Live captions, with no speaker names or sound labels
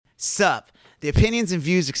Sup. The opinions and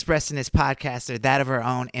views expressed in this podcast are that of our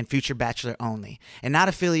own and Future Bachelor only, and not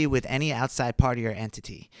affiliated with any outside party or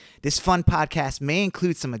entity. This fun podcast may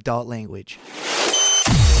include some adult language.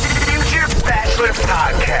 Future Bachelor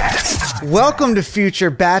Podcast. Welcome to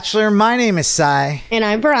Future Bachelor. My name is Sai. And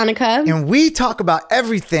I'm Veronica. And we talk about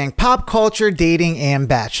everything pop culture, dating, and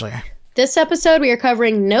Bachelor. This episode, we are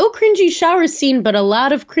covering no cringy shower scene, but a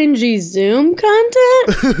lot of cringy Zoom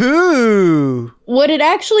content. Ooh. What it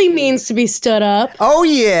actually means to be stood up. Oh,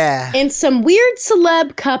 yeah. And some weird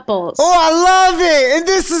celeb couples. Oh, I love it. And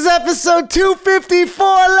this is episode 254.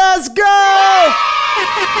 Let's go.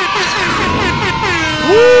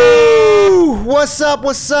 Woo! What's up?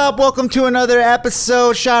 What's up? Welcome to another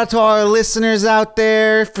episode. Shout out to all our listeners out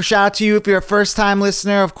there. Shout out to you if you're a first-time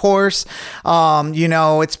listener, of course.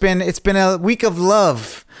 It's been a week of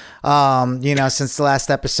love, since the last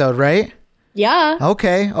episode, right? Yeah.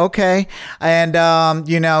 Okay. And,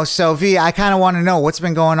 so V, I kind of want to know what's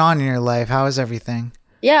been going on in your life. How is everything?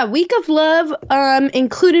 Yeah, Week of Love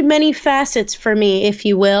included many facets for me, if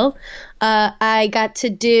you will. I got to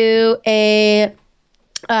do a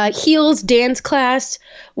heels dance class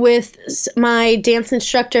with my dance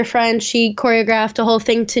instructor friend. She choreographed a whole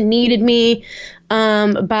thing to Needed Me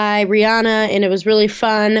by Rihanna, and it was really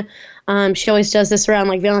fun. She always does this around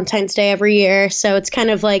like Valentine's Day every year, so it's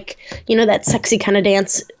kind of like, that sexy kind of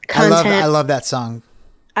dance content. I love that song.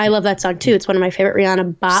 I love that song too. It's one of my favorite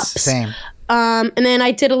Rihanna bops. Same. And then I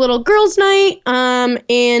did a little girls' night,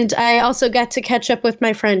 and I also got to catch up with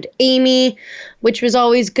my friend Amy, which was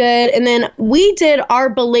always good. And then we did our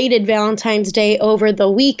belated Valentine's Day over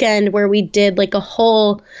the weekend, where we did like a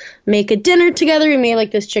whole make a dinner together. We made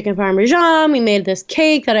like this chicken parmesan. We made this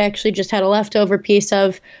cake that I actually just had a leftover piece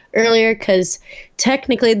of earlier, because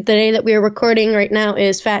technically the day that we are recording right now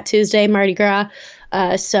is Fat Tuesday, Mardi Gras.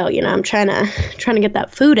 So I'm trying to get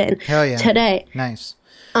that food in. Hell yeah. Today. Nice.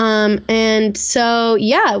 And so,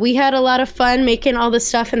 yeah, we had a lot of fun making all this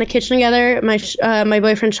stuff in the kitchen together, my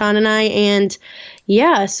boyfriend Sean and I, and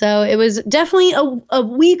yeah, so it was definitely a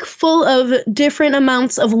week full of different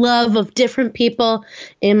amounts of love of different people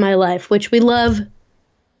in my life, which we love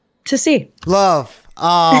to see. Love.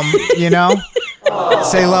 Say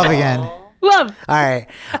love again. Love. All right.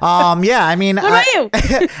 Yeah, I mean, what about you?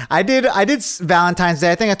 I did Valentine's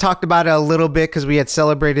Day. I think I talked about it a little bit because we had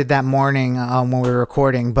celebrated that morning when we were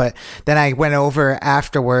recording, but then I went over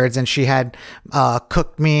afterwards and she had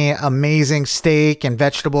cooked me amazing steak and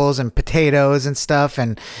vegetables and potatoes and stuff,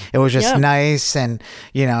 and it was just nice, and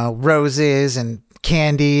roses and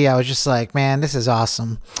candy. I was just like, man, this is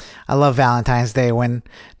awesome. I love Valentine's Day when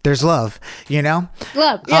there's love, Love,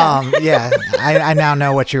 yeah. Yeah, I now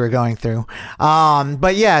know what you were going through.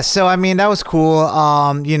 But yeah, so I mean, that was cool.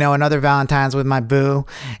 Another Valentine's with my boo,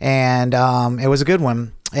 and it was a good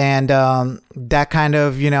one. And that kind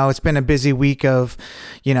of, it's been a busy week of,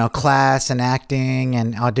 class and acting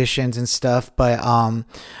and auditions and stuff. But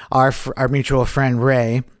our mutual friend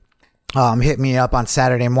Ray hit me up on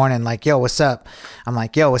Saturday morning like, yo, what's up? I'm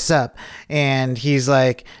like, yo, what's up? And he's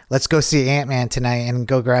like, let's go see Ant-Man tonight and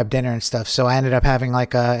go grab dinner and stuff. So I ended up having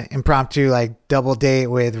like a impromptu like double date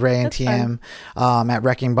with Ray and TM at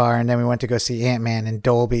Wrecking Bar, and then we went to go see Ant-Man in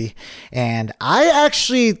Dolby, and I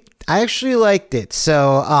actually liked it.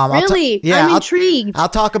 So really, I'm intrigued. I'll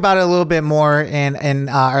talk about it a little bit more in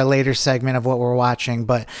our later segment of what we're watching.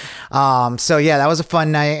 But so yeah, that was a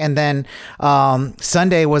fun night. And then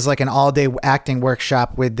Sunday was like an all-day acting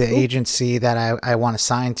workshop with the agency that I want to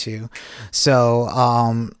sign to.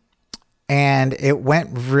 So and it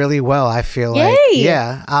went really well, I feel like.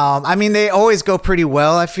 Yeah. I mean, they always go pretty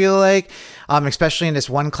well, I feel like, especially in this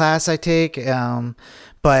one class I take.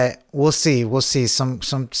 But we'll see. Some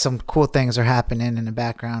cool things are happening in the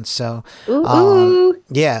background. So,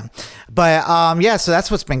 yeah. But, so that's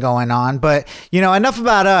what's been going on. But, enough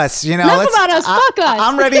about us, Enough about us. Fuck us.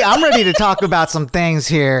 I'm ready to talk about some things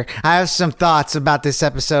here. I have some thoughts about this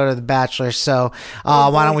episode of The Bachelor. So,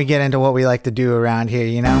 why don't we get into what we like to do around here,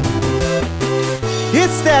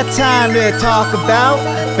 It's that time to talk about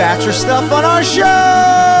Bachelor stuff on our show.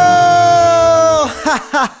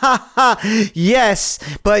 Yes,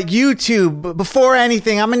 but YouTube, before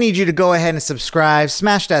anything, I'm gonna need you to go ahead and subscribe,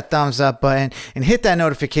 smash that thumbs up button, and hit that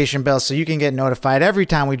notification bell so you can get notified every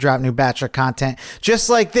time we drop new Bachelor content just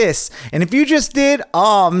like this. And if you just did,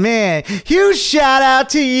 oh man, huge shout out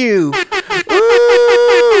to you.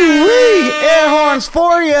 Ooh-wee. Air horns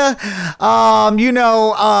for you. You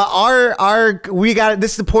know,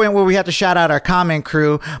 this is the point where we have to shout out our comment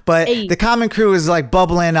crew, but the comment crew is like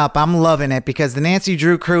bubbling up. I'm loving it because the Nancy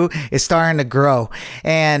Drew crew is starting to grow.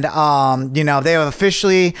 And, you know, they have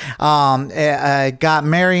officially got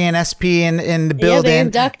Marion SP in the building. Yeah, they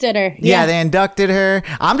inducted her. Yeah, they inducted her.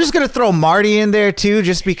 I'm just going to throw Marty in there too,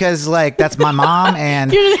 just because like that's my mom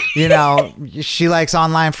and, you know, she likes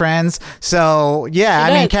online friends. So yeah,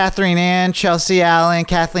 I mean, Catherine Ann, Chelsea Allen,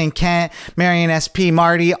 Kathleen Kent, Marion SP,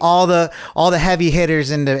 Marty, all the heavy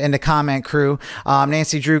hitters in the comment crew,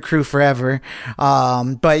 Nancy Drew crew forever.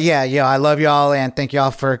 But yeah, I love y'all and thank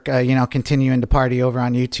y'all for, you know, continuing to party over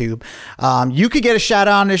on YouTube. You could get a shout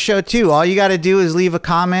out on this show too. All you got to do is leave a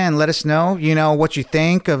comment and let us know, you know, what you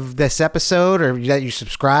think of this episode or that you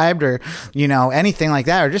subscribed or, you know, anything like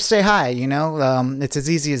that, or just say hi, you know, it's as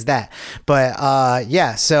easy as that. But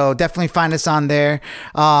yeah, so definitely find us on there.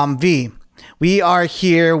 V, we are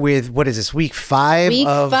here with, what is this, week 5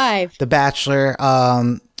 of The Bachelor.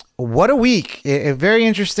 What a week. A very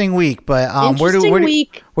interesting week, but where do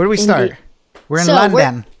we start? Indeed. We're in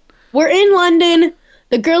London. We're in London.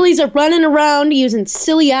 The girlies are running around using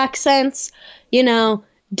silly accents, you know,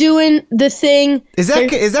 doing the thing. Is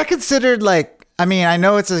that considered like, I mean, I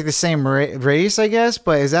know it's like the same race, I guess,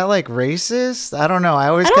 but is that like racist? I don't know. I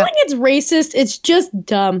don't think it's racist. It's just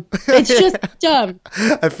dumb. It's just dumb.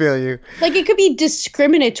 I feel you. Like it could be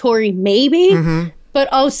discriminatory, maybe,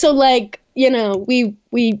 but also like, you know,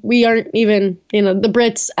 we aren't even, you know, the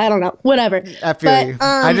Brits. I don't know, whatever. I feel you.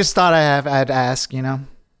 I just thought I'd ask, you know.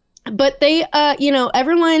 But they, you know,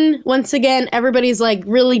 everyone, once again, everybody's like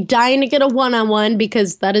really dying to get a one-on-one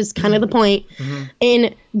because that is kind of the point.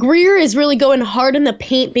 And Greer is really going hard in the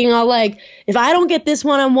paint, being all like, if I don't get this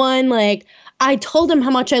one-on-one, like, I told him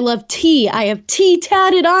how much I love T. I have T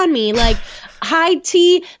tatted on me. Like, hi,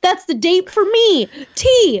 T. That's the date for me.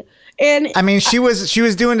 T. And I mean, she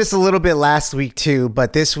was doing this a little bit last week too,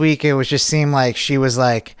 but this week it was just seemed like she was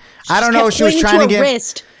like, I don't know, she was trying to get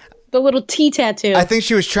wrist. The little T tattoo. I think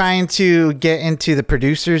she was trying to get into the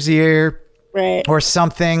producer's ear, right, or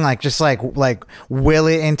something, like just like will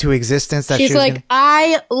it into existence. That she's like,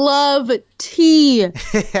 I love T.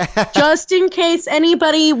 Just in case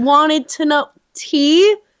anybody wanted to know,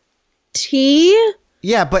 T.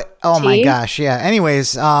 Yeah, but oh T? my gosh, yeah. Anyways,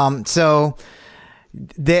 so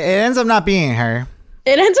it ends up not being her.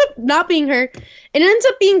 It ends up not being her. It ends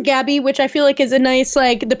up being Gabby, which I feel like is a nice,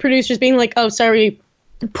 like, the producers being like, oh, sorry,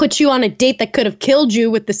 put you on a date that could have killed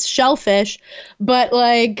you with this shellfish. But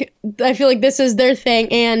like, I feel like this is their thing.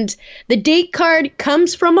 And the date card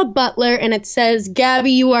comes from a butler and it says,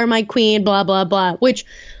 Gabby, you are my queen, blah, blah, blah, which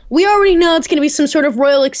we already know it's going to be some sort of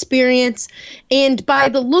royal experience. And by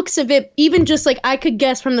the looks of it, even just like I could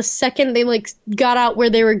guess from the second they like got out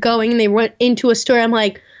where they were going and they went into a store, I'm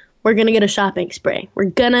like, we're going to get a shopping spree. We're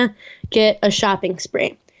going to get a shopping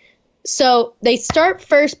spree. So they start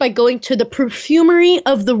first by going to the perfumery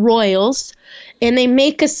of the royals, and they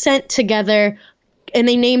make a scent together, and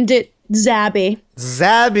they named it Zabby.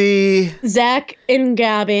 Zach and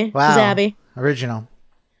Gabby. Wow. Zabby. Original.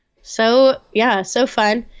 So, yeah, so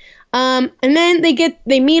fun. And then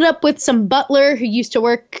they meet up with some butler who used to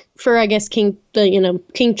work for, I guess, King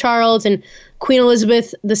Charles and Queen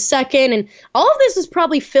Elizabeth II, and all of this is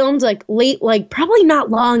probably filmed like late, like probably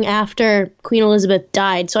not long after Queen Elizabeth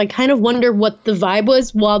died. So I kind of wonder what the vibe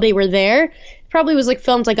was while they were there. It probably was like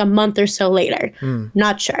filmed like a month or so later.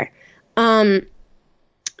 Not sure.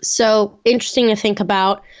 So interesting to think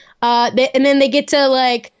about. And then they get to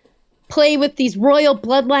like play with these royal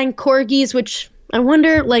bloodline corgis, which I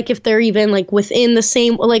wonder, like, if they're even, like, within the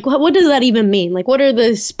same, like, what does that even mean? Like, what are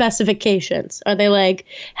the specifications? Are they, like,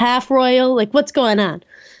 half royal? Like, what's going on?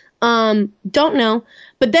 Don't know.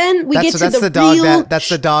 But then that's the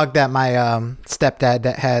dog that my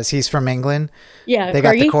stepdad has. He's from England. Yeah, they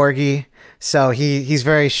got the corgi. So he's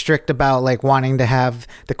very strict about, like, wanting to have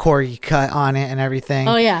the corgi cut on it and everything.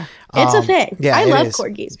 Oh, yeah. It's a thing. Yeah, I love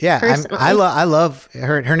corgis. Yeah, I love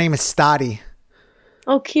her. Her name is Stoddy.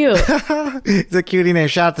 Oh, cute. It's a cutie name.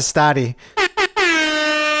 Shout out to Stoddy.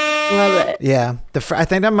 Love it. Yeah. I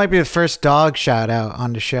think that might be the first dog shout out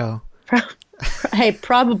on the show. Hey,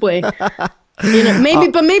 probably. You know, maybe,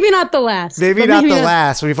 but maybe not the last. Maybe not the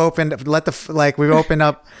last. We've opened up the floodgates. We opened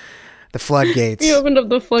up the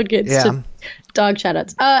floodgates to dog shout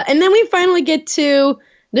outs. And then we finally get to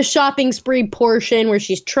the shopping spree portion where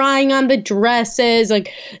she's trying on the dresses.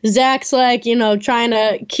 Like, Zach's like, you know, trying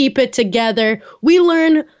to keep it together. We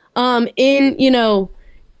learn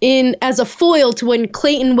in as a foil to when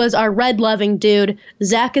Clayton was our red loving dude,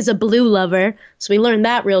 Zach is a blue lover. So we learned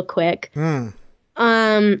that real quick. And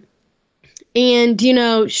And, you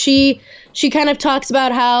know, she kind of talks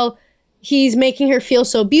about how he's making her feel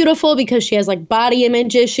so beautiful because she has like body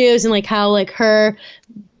image issues, and like how like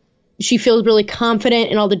she feels really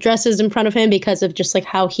confident in all the dresses in front of him because of just like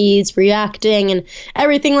how he's reacting and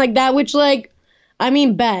everything like that, which like, I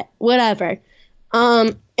mean, bet, whatever.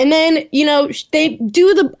 And then, you know, they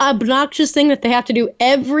do the obnoxious thing that they have to do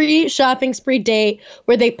every shopping spree date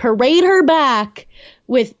where they parade her back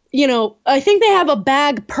with, you know, I think they have a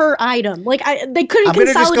bag per item. Like they couldn't I'm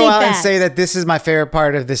gonna just go out and bags. say that this is my favorite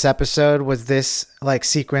part of this episode, was this like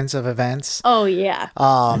sequence of events. Oh yeah.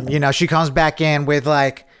 You know, she comes back in with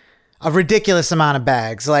like a ridiculous amount of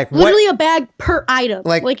bags, like literally a bag per item.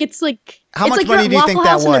 Like it's like, how it's much like money do you think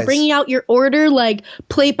that was? And they're bringing out your order like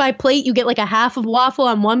plate by plate. You get like a half of waffle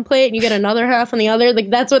on one plate, and you get another half on the other. Like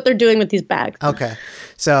that's what they're doing with these bags. Okay,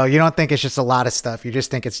 so you don't think it's just a lot of stuff? You just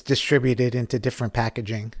think it's distributed into different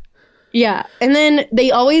packaging. Yeah, and then they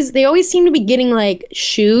always seem to be getting like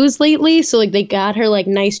shoes lately. So like they got her like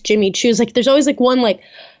nice Jimmy shoes. Like there's always like one like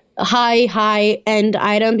high end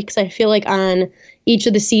item, because I feel like on each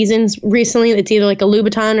of the seasons recently it's either like a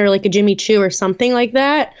Louboutin or like a Jimmy Choo or something like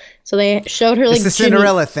that. So they showed her like it's the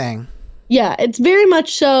Cinderella thing. Yeah, it's very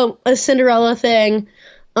much so a Cinderella thing.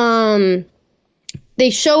 They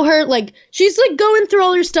show her like she's like going through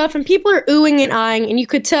all her stuff, and people are oohing and eyeing, and you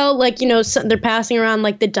could tell like, you know, they're passing around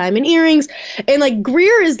like the diamond earrings, and like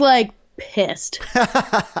Greer is like pissed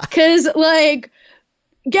because like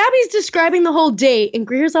Gabby's describing the whole date, and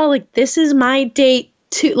Greer's all like, this is my date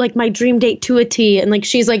to like my dream date to a T. And like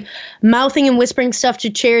she's like mouthing and whispering stuff to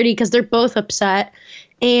Charity because they're both upset.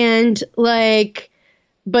 And like,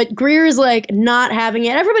 but Greer is like not having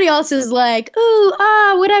it. Everybody else is like, ooh,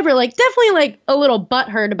 whatever. Like definitely like a little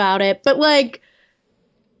butthurt about it, but like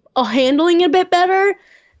handling it a bit better.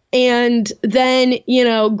 And then, you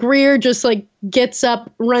know, Greer just like gets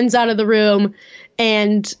up, runs out of the room,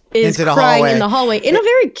 and is crying in the hallway in a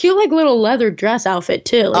very cute like little leather dress outfit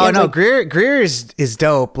too. Like, oh no, like, Greer is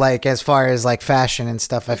dope. Like as far as like fashion and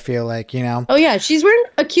stuff, I feel like, you know. Oh yeah, she's wearing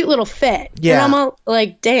a cute little fit. Yeah, and I'm all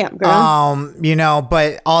like, damn girl. You know,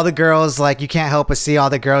 but all the girls, like, you can't help but see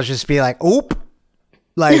all the girls just be like, oop.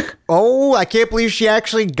 Like, oh, I can't believe she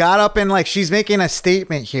actually got up and like she's making a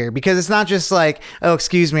statement here, because it's not just like, oh,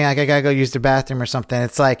 excuse me, like, I gotta go use the bathroom or something.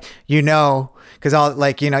 It's like, you know, because all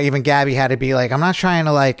like, you know, even Gabby had to be like, I'm not trying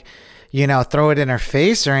to like, you know, throw it in her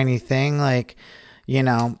face or anything, like, you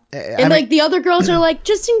know. And like the other girls are like,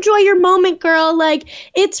 just enjoy your moment, girl. Like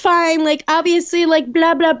it's fine. Like obviously, like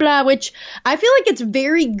blah blah blah. Which I feel like it's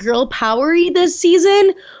very girl powery this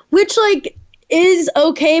season, which like is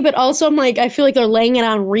okay, but also I'm like, I feel like they're laying it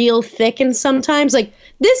on real thick, and sometimes like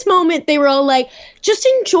this moment they were all like, just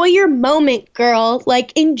enjoy your moment, girl,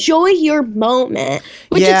 like enjoy your moment,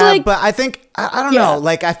 which yeah, is like, but I think I don't know,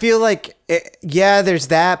 like I feel like there's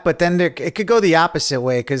that, but then it could go the opposite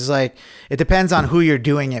way, because like it depends on who you're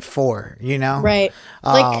doing it for, you know, right?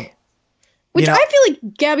 Like which, you know, I feel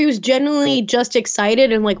like Gabby was genuinely just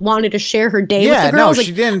excited and like wanted to share her day with the girls. No, like,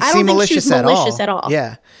 she didn't I seem don't think malicious, she was malicious at all.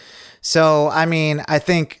 Yeah. So, I mean, I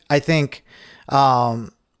think,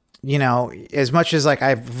 you know, as much as like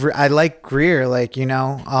I like Greer, like, you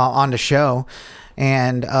know, on the show,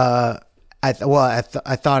 and I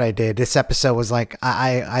thought I did. This episode was like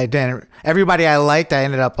I didn't. Everybody I liked, I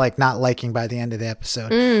ended up like not liking by the end of the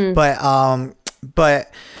episode.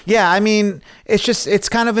 But yeah, I mean, it's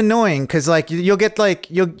kind of annoying, because like you'll get like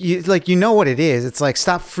you know what it is. It's like,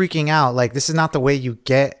 stop freaking out. Like this is not the way you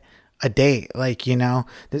get a date, like, you know,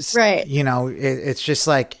 this, right? You know, it's just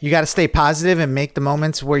like you got to stay positive and make the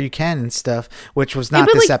moments where you can and stuff, which was not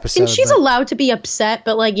this episode. And she's allowed to be upset,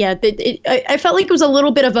 but like, yeah, I felt like it was a little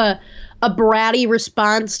bit of a bratty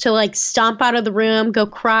response to like stomp out of the room, go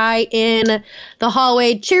cry in the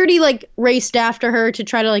hallway. Charity like raced after her to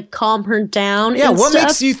try to like calm her down. Yeah, what stuff.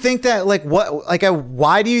 makes you think that? Like, what? Like,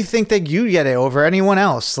 why do you think that you get it over anyone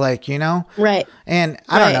else? Like, you know, right? And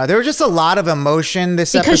I don't know. There was just a lot of emotion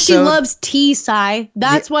this episode. Because she loves T-Sai.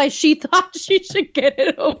 That's why she thought she should get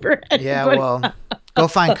it over anybody. Yeah, well, go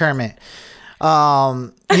find Kermit. You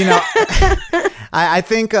know, I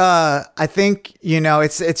think, you know,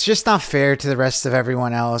 it's just not fair to the rest of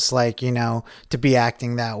everyone else, like, you know, to be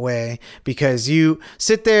acting that way, because you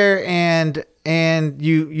sit there and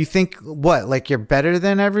you think what, like you're better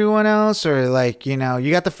than everyone else, or like, you know,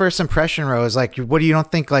 you got the first impression rose. Like, what do you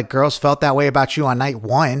don't think like girls felt that way about you on night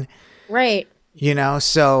one? Right. You know,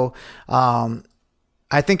 so,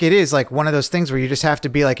 I think it is like one of those things where you just have to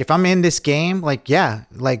be like, if I'm in this game, like, yeah,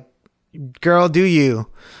 like, girl, do you,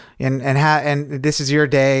 and this is your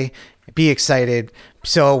day, be excited,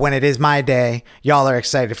 So when it is my day, y'all are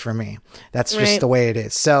excited for me. That's just the way it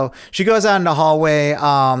is. So she goes out in the hallway.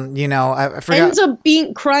 You know, I forgot. Ends up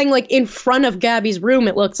crying like in front of Gabby's room.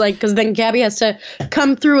 It looks like, because then Gabby has to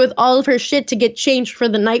come through with all of her shit to get changed for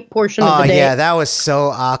the night portion of the day. Yeah, that was so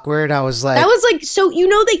awkward. I was like, so you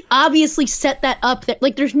know, they obviously set that up. That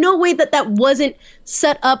like, there's no way that wasn't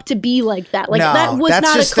set up to be like that. Like that was not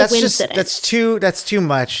a coincidence. That's too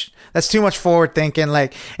much. That's too much forward thinking.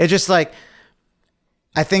 Like it's just like.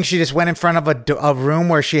 I think she just went in front of a room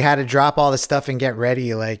where she had to drop all the stuff and get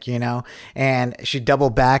ready, like, you know, and she double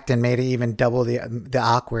backed and made it even double the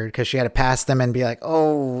awkward, because she had to pass them and be like,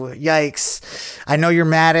 oh, yikes. I know you're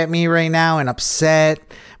mad at me right now and upset,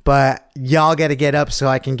 but y'all got to get up so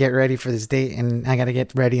I can get ready for this date, and I got to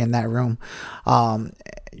get ready in that room.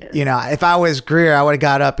 You know, if I was Greer, I would have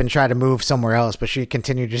got up and tried to move somewhere else, but she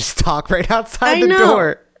continued to just talk right outside the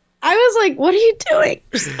door. I was like, what are you doing?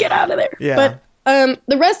 Just get out of there. Yeah. But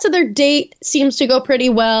the rest of their date seems to go pretty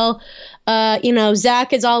well. You know,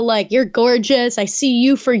 Zach is all like, you're gorgeous. I see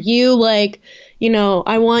you for you. Like, you know,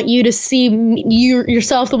 I want you to see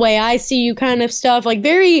yourself the way I see you, kind of stuff. Like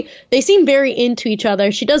they seem very into each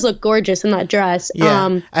other. She does look gorgeous in that dress.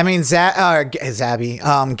 Yeah. I mean,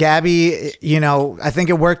 Gabby, you know, I think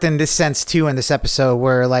it worked in this sense too, in this episode,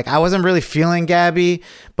 where like, I wasn't really feeling Gabby,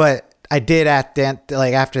 but I did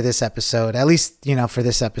after this episode, at least, you know, for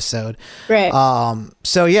this episode. Right.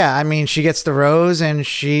 So yeah, I mean, she gets the rose, and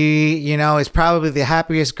she, you know, is probably the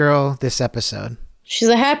happiest girl this episode. She's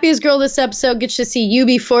the happiest girl this episode. Gets to see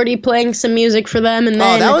UB40 playing some music for them, and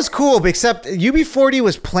then that was cool. Except UB40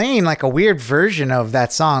 was playing like a weird version of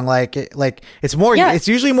that song. Like it's more. Yeah. It's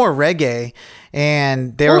usually more reggae,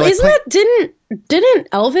 and they were like. Didn't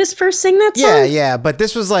Elvis first sing that song? Yeah, but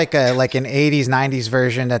this was like an 80s, 90s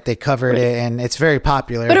version that they covered it, and it's very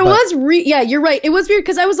popular. But it was you're right. It was weird,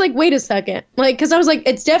 because I was like, wait a second. Like, because I was like,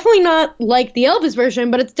 it's definitely not like the Elvis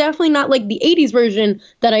version, but it's definitely not like the 80s version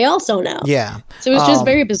that I also know. Yeah. So it was just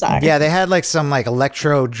very bizarre. Yeah, they had like some like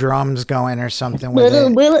electro drums going or something with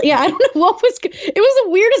it. Yeah, I don't know what was. It was the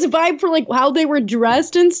weirdest vibe for like how they were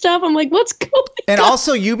dressed and stuff. I'm like, what's going on? And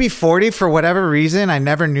also UB40, for whatever reason, I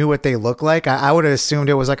never knew what they looked like. I would have assumed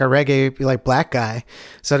it was like a reggae, like black guy.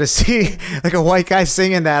 So to see like a white guy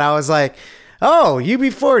singing that, I was like, oh,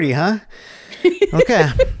 UB40, huh? Okay.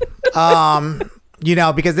 You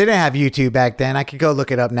know, because they didn't have YouTube back then. I could go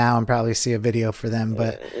look it up now and probably see a video for them,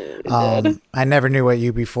 but I never knew what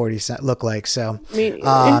UB40 looked like. So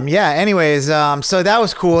yeah, anyways, so that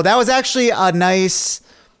was cool. That was actually a nice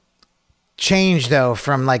change though,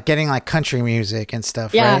 from like getting like country music and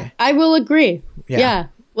stuff. Yeah, right? I will agree. Yeah.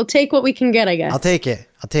 We'll take what we can get, I guess. I'll take it.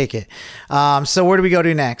 So where do we go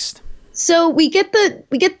to next? So we get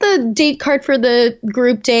the date card for the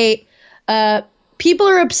group date. People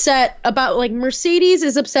are upset about, like, Mercedes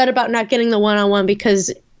is upset about not getting the one-on-one because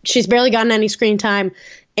she's barely gotten any screen time.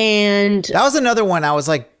 And that was another one. I was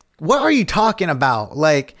like, what are you talking about?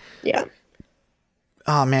 Like, yeah.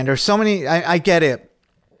 Oh man, there's so many. I get it.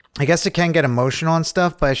 I guess it can get emotional and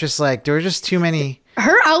stuff, but it's just like, there were just too many.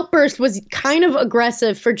 Her outburst was kind of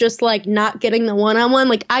aggressive for just like not getting the one-on-one.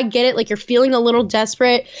 Like, I get it. Like, you're feeling a little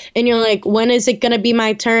desperate and you're like, when is it going to be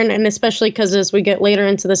my turn? And especially because as we get later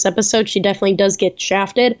into this episode, she definitely does get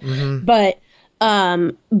shafted. Mm-hmm. But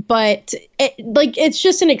it's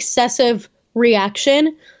just an excessive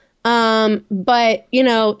reaction. But you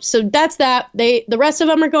know, so that's that. The rest of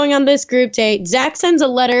them are going on this group date. Zach sends a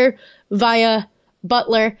letter via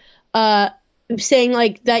Butler, saying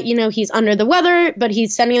like that, you know, he's under the weather, but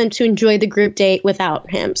he's sending them to enjoy the group date without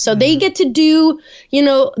him. So they get to do, you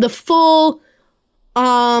know, the full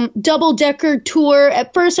double-decker tour.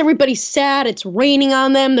 At first, everybody's sad. It's raining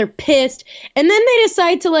on them. They're pissed. And then they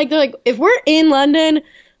decide to like, they're like, if we're in London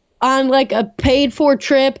on like a paid-for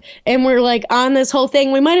trip and we're like on this whole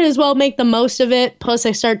thing, we might as well make the most of it. Plus,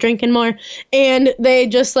 I start drinking more. And they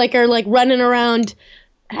just like are like running around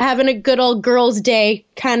having a good old girls' day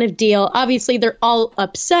kind of deal. Obviously, they're all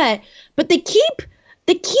upset, but they keep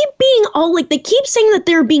being all like, they keep saying that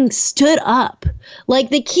they're being stood up. Like,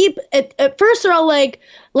 they keep at first they're all like,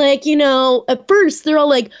 you know, at first they're all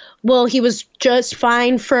like, well, he was just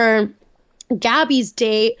fine for Gabby's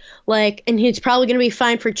date, like, and he's probably going to be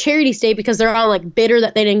fine for Charity's date, because they're all like bitter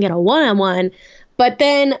that they didn't get a one-on-one. But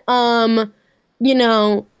then, you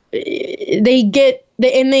know, they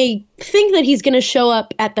think that he's going to show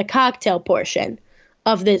up at the cocktail portion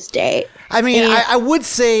of this date. I mean, I would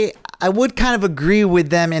say, I would kind of agree with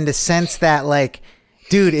them in the sense that, like,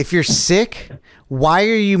 dude, if you're sick, why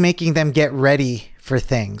are you making them get ready for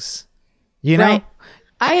things? You know? Right.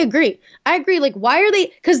 I agree. Like, why are they?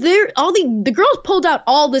 Because the girls pulled out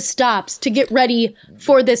all the stops to get ready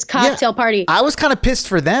for this cocktail party. I was kind of pissed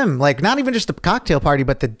for them. Like, not even just the cocktail party,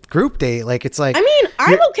 but the group date. Like, it's like, I mean,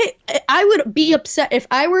 I'm okay. I would be upset if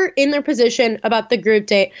I were in their position about the group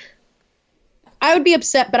date. I would be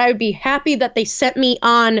upset, but I would be happy that they sent me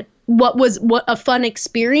on what a fun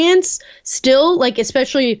experience. Still, like,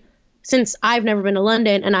 especially since I've never been to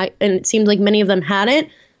London, and it seems like many of them hadn't.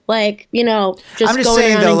 Like, just I'm just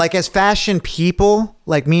saying though, like, as fashion people,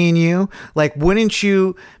 like me and you, like, wouldn't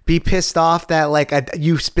you be pissed off that like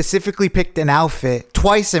you specifically picked an outfit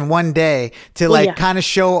twice in one day to kind of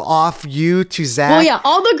show off you to Zach? Well, yeah,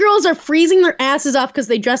 all the girls are freezing their asses off because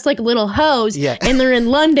they dress like little hoes, and they're in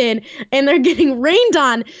London and they're getting rained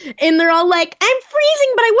on, and they're all like, I'm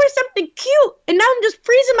freezing, but I wear something cute, and now I'm just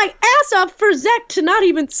freezing my ass off for Zach to not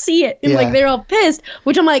even see it, and like they're all pissed,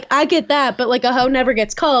 which I'm like, I get that, but like a hoe never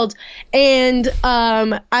gets called, and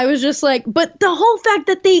I was just like, but the whole fact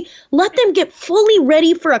that they let them get fully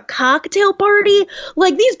ready for a cocktail party,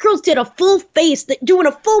 like these girls did a full face, doing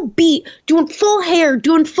a full beat, doing full hair,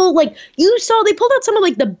 doing full, like, you saw they pulled out some of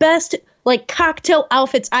like the best like cocktail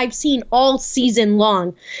outfits I've seen all season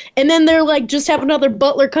long, and then they're like just have another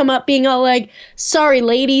butler come up being all like, sorry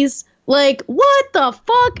ladies, like what the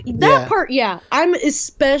fuck, that part. I'm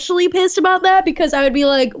especially pissed about that because I would be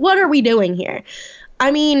like, what are we doing here? I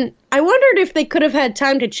mean, I wondered if they could have had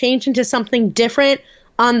time to change into something different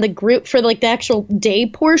on the group for like the actual day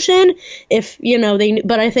portion, if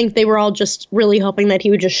but I think they were all just really hoping that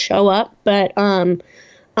he would just show up. But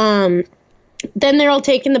then they're all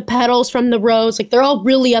taking the petals from the rose, like they're all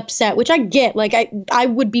really upset, which I get. Like I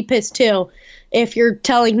would be pissed too if you're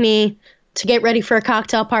telling me to get ready for a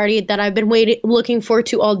cocktail party that I've been looking forward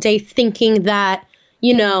to all day, thinking that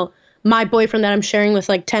my boyfriend that I'm sharing with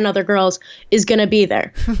like 10 other girls is gonna be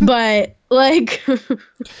there. But like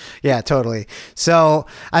yeah, totally. So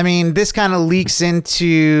I mean, this kind of leaks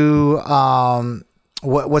into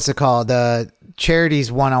what's it called,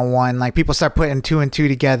 Charity's one-on-one. Like people start putting two and two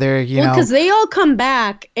together, you know, because they all come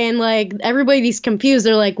back and like everybody's confused.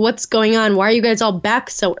 They're like, what's going on? Why are you guys all back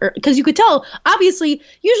so early? Because you could tell, obviously,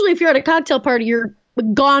 usually if you're at a cocktail party, you're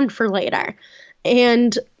gone for later,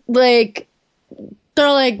 and like they're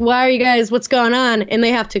like, why are you guys, what's going on? And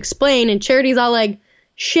they have to explain, and Charity's all like,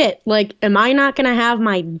 shit, like, am I not gonna have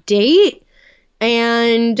my date?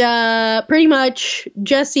 And pretty much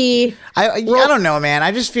Jesse, I don't know, man.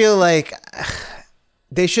 I just feel like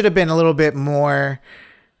they should have been a little bit more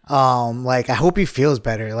like, I hope he feels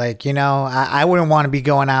better. Like, I wouldn't want to be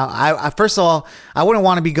going out. I first of all, I wouldn't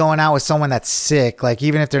want to be going out with someone that's sick. Like,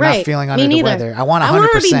 even if they're not feeling under the weather, I want 100%. I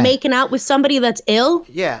want to be making out with somebody that's ill.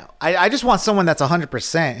 Yeah. I just want someone that's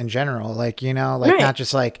 100% in general. Like, not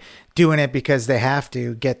just like doing it because they have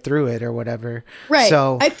to get through it or whatever. Right.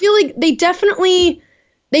 So I feel like they definitely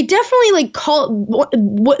like with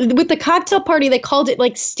the cocktail party, they called it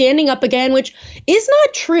like standing up again, which is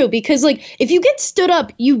not true, because like if you get stood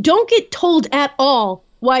up, you don't get told at all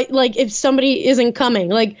why, like if somebody isn't coming.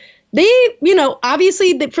 Like they,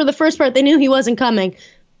 obviously for the first part, they knew he wasn't coming.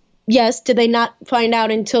 Yes, did they not find out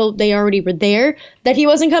until they already were there that he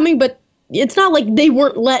wasn't coming? But it's not like they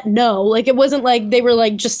weren't let know. Like it wasn't like they were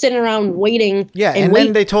like just sitting around waiting. Yeah, and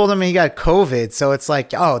then they told him he got COVID, so it's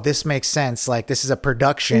like, oh, this makes sense. Like this is a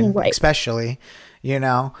production, especially,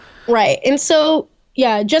 Right, and so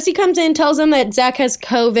yeah, Jesse comes in, tells him that Zach has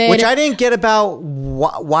COVID, which I didn't get about.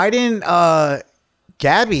 Why didn't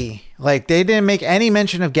Gabby? Like they didn't make any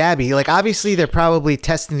mention of Gabby. Like obviously they're probably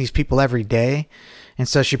testing these people every day. And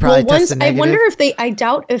so she probably tested negative. I wonder if I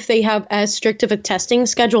doubt if they have as strict of a testing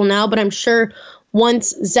schedule now, but I'm sure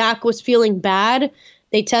once Zach was feeling bad,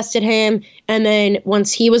 they tested him. And then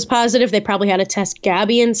once he was positive, they probably had to test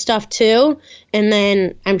Gabby and stuff too. And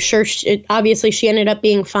then I'm sure obviously she ended up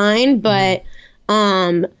being fine. But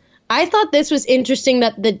I thought this was interesting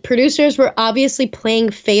that the producers were obviously playing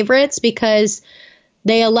favorites, because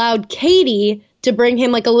they allowed Katie to bring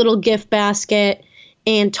him like a little gift basket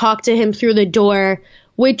and talk to him through the door,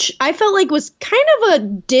 which I felt like was kind of a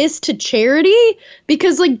diss to Charity,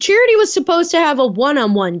 because like Charity was supposed to have a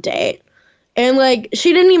one-on-one date, and like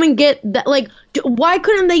she didn't even get that. Like why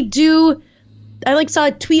couldn't they do, I like saw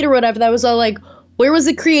a tweet or whatever that was all like, where was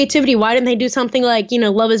the creativity? Why didn't they do something like,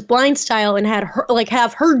 Love is Blind style and had her like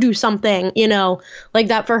have her do something, like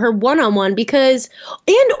that for her one-on-one? Because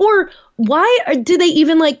or why do they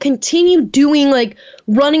even like continue doing like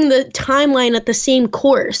running the timeline at the same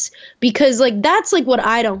course? Because like that's like what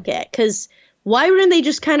I don't get. Because why wouldn't they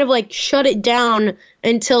just kind of like shut it down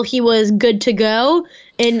until he was good to go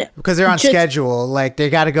And because they're on just- schedule. Like they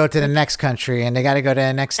got to go to the next country and they got to go to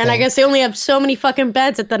the next And thing. I guess they only have so many fucking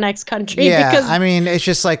beds at the next country. Yeah, because I mean, it's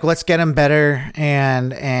just like, let's get them better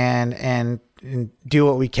and do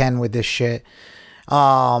what we can with this shit.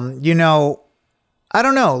 You know, I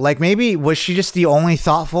don't know. Like, maybe was she just the only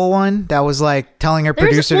thoughtful one that was like telling her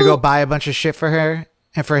producer to go buy a bunch of shit for her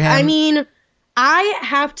and for him? I mean, I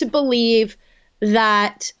have to believe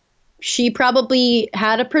that she probably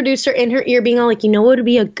had a producer in her ear being all like, you know what would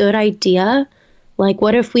be a good idea? Like,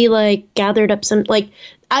 what if we like gathered up some, like,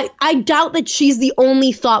 I doubt that she's the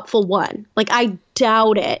only thoughtful one. Like, I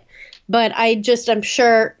doubt it. But I'm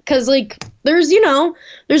sure, because, like, there's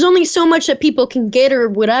only so much that people can get or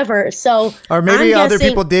whatever. So, or maybe I'm other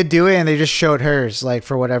guessing- people did do it and they just showed hers, like,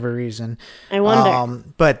 for whatever reason. I wonder.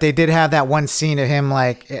 But they did have that one scene of him,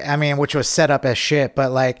 like, I mean, which was set up as shit,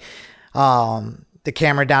 but like, the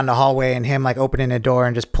camera down the hallway and him like opening a door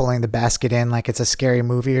and just pulling the basket in like it's a scary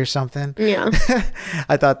movie or something. Yeah.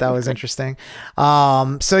 I thought that was interesting.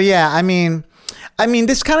 So yeah, I mean,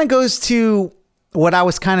 this kind of goes to what I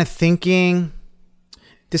was kind of thinking.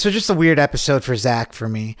 This was just a weird episode for Zach for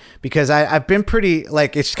me because I've been pretty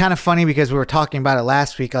like, it's kind of funny because we were talking about it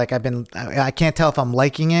last week. Like I can't tell if I'm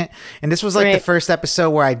liking it. And this was like the first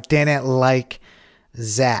episode where I didn't like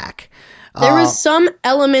Zach. There was some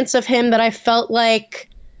elements of him that I felt like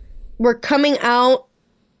were coming out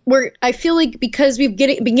where I feel like because we've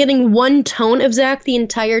been getting one tone of Zach the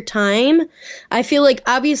entire time, I feel like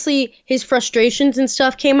obviously his frustrations and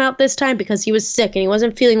stuff came out this time because he was sick and he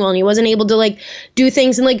wasn't feeling well and he wasn't able to like do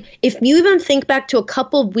things. And like, if you even think back to a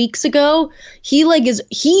couple of weeks ago,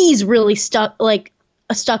 he's really stuck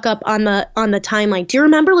up on the timeline. Do you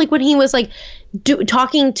remember like when he was like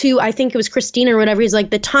talking to, I think it was Christina or whatever, he's like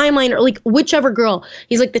the timeline, or like whichever girl,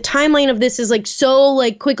 he's like the timeline of this is like so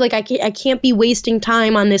like quick, like I can't be wasting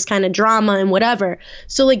time on this kind of drama and whatever.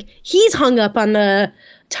 So like he's hung up on the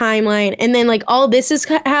timeline, and then like all this is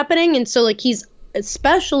happening, and so like he's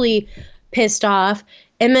especially pissed off.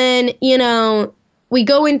 And then we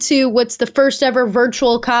go into what's the first ever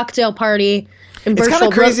virtual cocktail party. It's kind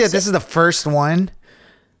of crazy that this is the first one.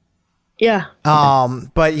 Yeah.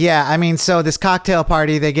 But yeah, I mean, so this cocktail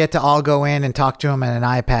party, they get to all go in and talk to him on an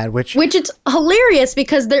iPad, which it's hilarious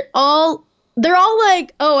because they're all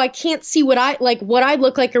like, oh, I can't see what I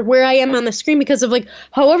look like or where I am on the screen because of like,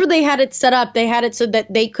 however they had it set up, they had it so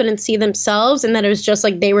that they couldn't see themselves and that it was just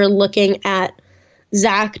like they were looking at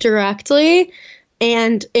Zach directly.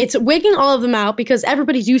 And it's wigging all of them out because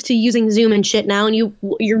everybody's used to using Zoom and shit now, and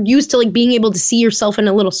you're used to like being able to see yourself in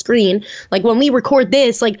a little screen. Like when we record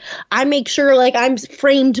this, like I make sure like I'm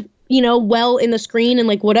framed, well in the screen and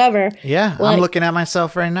like whatever. Yeah, like, I'm looking at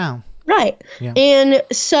myself right now. Right. Yeah. And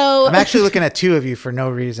so I'm actually looking at two of you for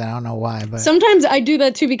no reason. I don't know why, but sometimes I do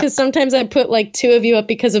that too because sometimes I put like two of you up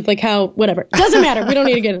because of like how whatever. Doesn't matter. We don't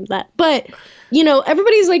need to get into that. But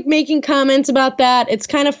everybody's like making comments about that. It's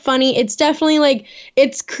kind of funny. It's definitely like,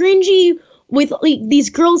 it's cringy with like these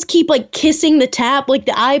girls keep like kissing the tab, like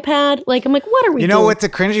the iPad. Like, I'm like, what are we doing? What the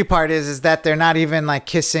cringy part is that they're not even like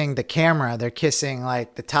kissing the camera. They're kissing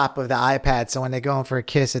like the top of the iPad. So when they go in for a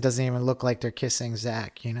kiss, it doesn't even look like they're kissing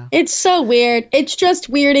Zach, It's so weird. It's just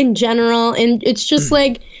weird in general. And it's just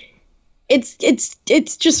like,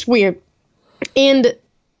 it's just weird. And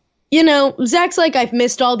Zach's like, I've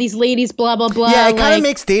missed all these ladies, blah, blah, blah. Yeah, it kind of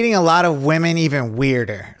makes dating a lot of women even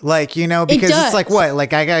weirder. Like, because it's like, what?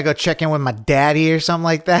 Like, I got to go check in with my daddy or something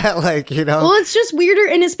like that. Like, Well, it's just weirder.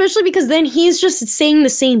 And especially because then he's just saying the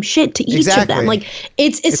same shit to each of them. Like,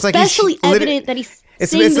 it's especially like evident that he's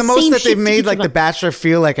It's the most that they've made like The Bachelor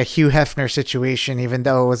feel like a Hugh Hefner situation, even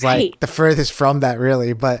though it was like the furthest from that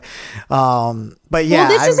really. But yeah. Well,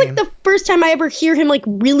 this is like the first time I ever hear him like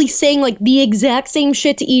really saying like the exact same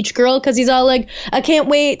shit to each girl because he's all like, I can't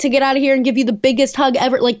wait to get out of here and give you the biggest hug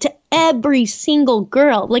ever, like to every single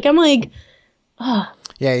girl. Like I'm like, oh.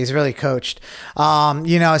 Yeah, he's really coached.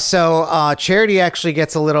 So Charity actually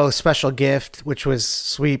gets a little special gift, which was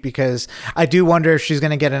sweet because I do wonder if she's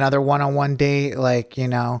going to get another one-on-one date, like,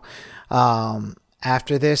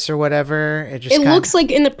 after this or whatever. It looks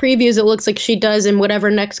like in the previews, it looks like she does in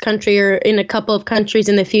whatever next country or in a couple of countries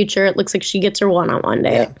in the future. It looks like she gets her one-on-one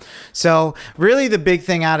date. Yeah. So really the big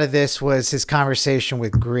thing out of this was his conversation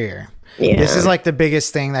with Greer. Yeah. This is like the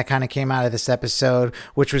biggest thing that kind of came out of this episode,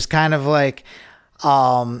 which was kind of like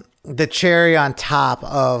the cherry on top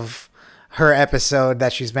of her episode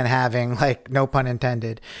that she's been having, like no pun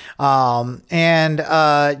intended. I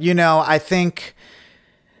think,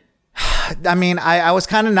 I was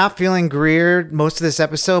kind of not feeling Greer most of this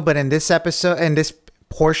episode, but in this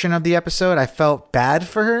portion of the episode, I felt bad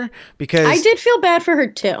for her because I did feel bad for her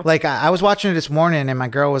too. like I was watching it this morning and my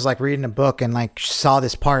girl was like reading a book and like saw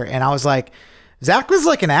this part and I was like, Zach was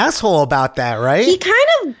like an asshole about that, right? He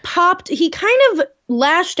kind of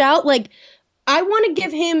lashed out. Like, I want to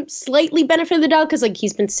give him slightly benefit of the doubt because like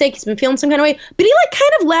he's been sick, he's been feeling some kind of way, but he like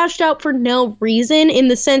kind of lashed out for no reason in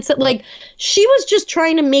the sense that like she was just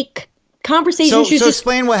trying to make conversation. So, She was so just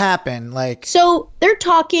explain what happened. Like, So they're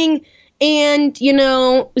talking, and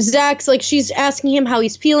Zach's like, she's asking him how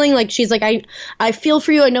he's feeling. Like, she's like, I feel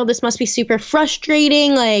for you. I know this must be super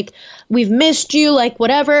frustrating. Like, we've missed you. Like,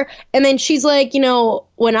 whatever. And then she's like,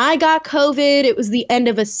 when I got COVID, it was the end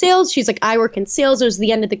of a sales. She's like, I work in sales. It was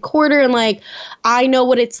the end of the quarter, and like, I know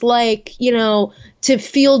what it's like, to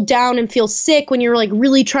feel down and feel sick when you're like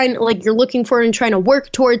really trying, like you're looking for and trying to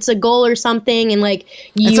work towards a goal or something, and like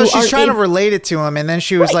and so she's trying to relate it to him, and then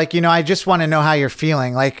she was like, I just want to know how you're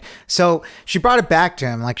feeling. Like, so she brought it back to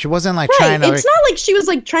him. Like, she wasn't like trying to. It's not like she was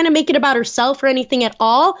like trying to make it about herself or anything at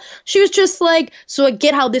all. She was just like, so I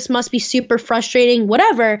get how this must be super frustrating,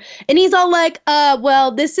 whatever. And he's all like,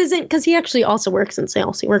 well, this isn't, because he actually also works in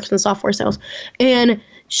sales. He works in software sales, and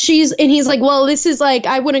he's like, well, this is like,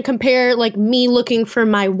 I wouldn't compare like me looking for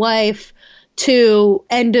my wife to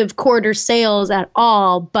end of quarter sales at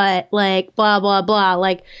all, but like blah blah blah,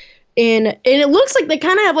 like, and it looks like they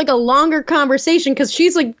kind of have like a longer conversation because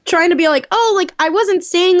she's like trying to be like, oh, like I wasn't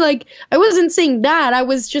saying that, I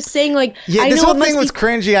was just saying like, yeah, this whole thing was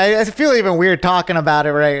cringy. I feel even weird talking about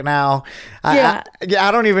it right now. I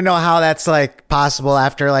don't even know how that's like possible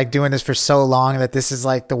after like doing this for so long, that this is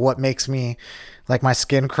like what makes me like my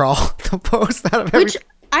skin crawl the post that I've ever. Which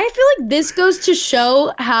I feel like this goes to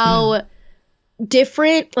show how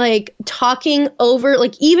different, like, talking over,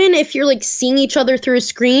 like, even if you're like seeing each other through a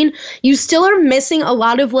screen, you still are missing a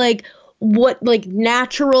lot of like what like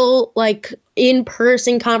natural, like,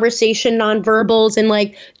 in-person conversation, nonverbals, and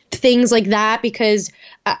like things like that, because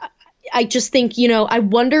I just think, I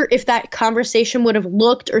wonder if that conversation would have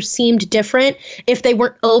looked or seemed different if they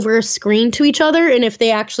weren't over a screen to each other, and if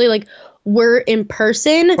they actually like were in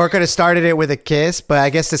person. Or could have started it with a kiss, but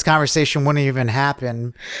I guess this conversation wouldn't even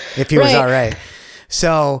happen if he was all right.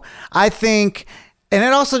 So I think, and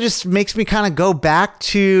it also just makes me kind of go back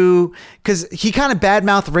to, because he kind of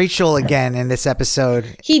badmouthed Rachel again in this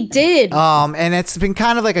episode. He did. And it's been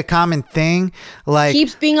kind of like a common thing. Like,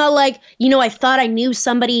 keeps being all like, I thought I knew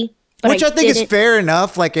somebody, but which I think didn't. is fair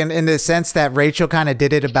enough, like in the sense that Rachel kind of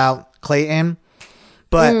did it about Clayton.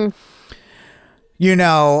 But,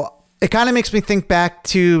 it kind of makes me think back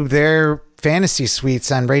to their fantasy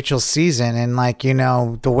suites on Rachel's season, and like,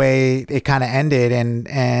 the way it kind of ended,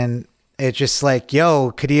 and it's just like, yo,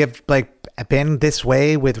 could he have like been this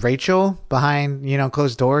way with Rachel behind,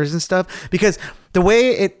 closed doors and stuff? Because the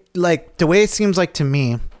way it seems like to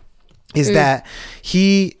me is that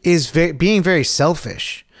he is being very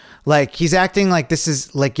selfish. Like, he's acting like this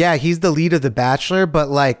is like, yeah, he's the lead of The Bachelor, but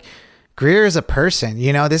like, Greer is a person,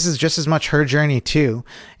 this is just as much her journey too.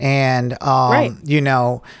 And,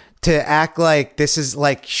 to act like this is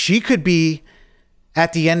like, she could be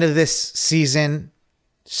at the end of this season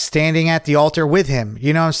standing at the altar with him,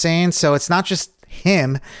 you know what I'm saying? So it's not just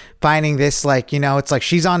him finding this, like, it's like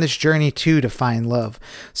she's on this journey too to find love.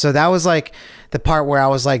 So that was like the part where I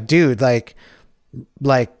was like, dude, like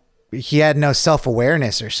he had no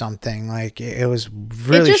self-awareness or something. Like, it was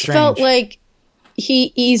really it just strange. Felt like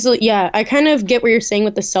he easily, I kind of get what you're saying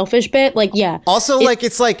with the selfish bit. Like, yeah. Also,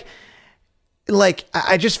 it's like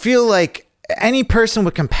I just feel like any person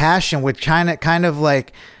with compassion would kind of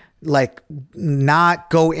like not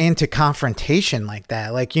go into confrontation like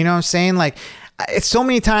that. Like, you know what I'm saying? Like, it's so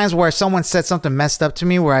many times where someone said something messed up to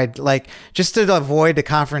me where I'd like, just to avoid the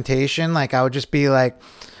confrontation, like I would just be like,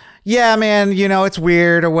 yeah, man, it's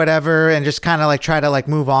weird or whatever, and just kind of like try to like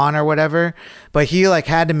move on or whatever. But he like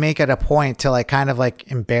had to make it a point to like kind of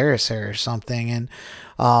like embarrass her or something. And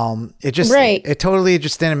it just, it totally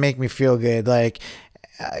just didn't make me feel good. Like,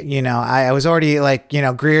 I was already like,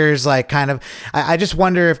 Greer's like kind of, I just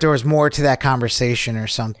wonder if there was more to that conversation or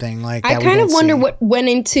something like that. I kind of wonder what went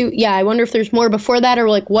into, I wonder if there's more before that,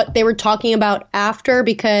 or like what they were talking about after,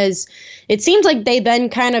 because it seems like they then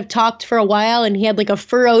kind of talked for a while, and he had like a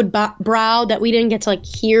furrowed brow that we didn't get to like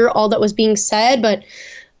hear all that was being said. But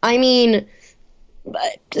I mean,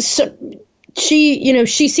 so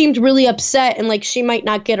she seemed really upset, and like she might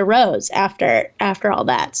not get a rose after all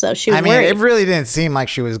that. So she was worried. It really didn't seem like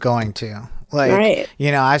she was going to. Like,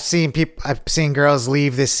 I've seen girls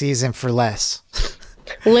leave this season for less.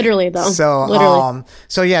 Literally though.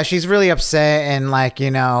 So yeah, she's really upset, and like,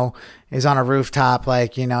 is on a rooftop,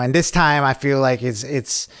 like, and this time I feel like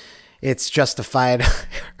it's it's justified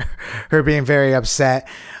her being very upset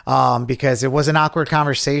because it was an awkward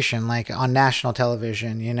conversation, like on national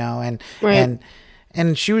television, you know, Right.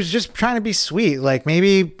 and she was just trying to be sweet. Like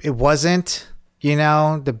maybe it wasn't, you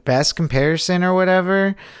know, the best comparison or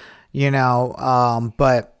whatever, you know,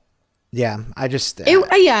 but yeah, I just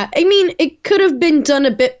Yeah, I mean, it could have been done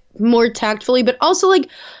a bit more tactfully, but also like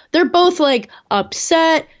they're both like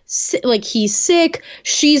upset. Like he's sick.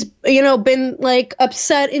 She's been like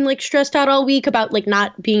upset and like stressed out all week about like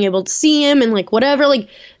not being able to see him and like whatever. Like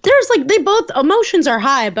there's like they both emotions are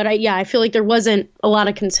high, but I feel like there wasn't a lot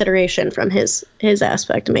of consideration from his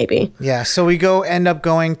aspect maybe. yeah. So we end up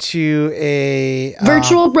going to a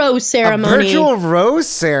Virtual rose ceremony. virtual rose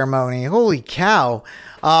ceremony. Holy cow.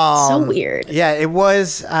 So weird. Yeah, it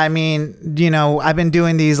was. I mean, you know, I've been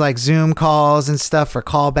doing these like Zoom calls and stuff for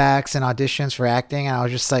callbacks and auditions for acting. And I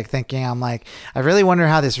was just like thinking, I'm like, I really wonder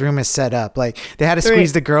how this room is set up. Like they had to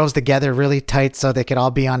squeeze the girls together really tight so they could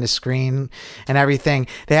all be on the screen and everything.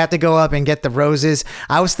 They had to go up and get the roses.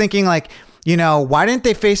 I was thinking like, you know, why didn't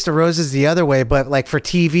they face the roses the other way? But like for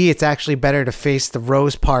TV, it's actually better to face the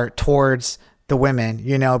rose part towards the women,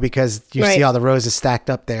 you know, because you see all the roses stacked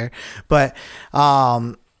up there. But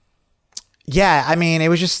yeah, I mean, it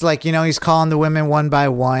was just like, you know, he's calling the women one by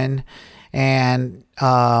one and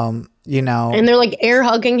you know, and they're like air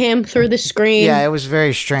hugging him through the screen. yeah, it was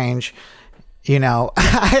very strange, you know.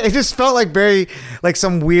 I just felt like very like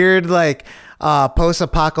some weird like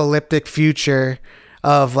post-apocalyptic future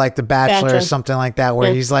of like The Bachelor or something like that,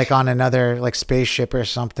 where he's like on another like spaceship or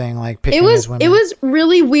something, like picking his women. It was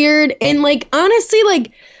really weird, and like honestly,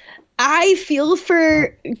 like I feel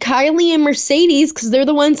for Kylie and Mercedes because they're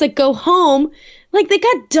the ones that go home. Like they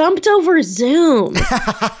got dumped over Zoom.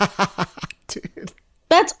 Dude.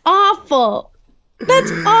 That's awful.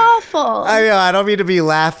 That's awful. I know, I don't mean to be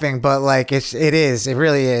laughing, but like it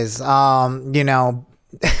really is. You know,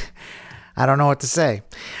 I don't know what to say.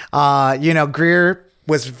 You know, Greer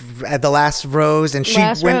was at the last rose, and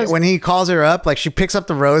when he calls her up, like she picks up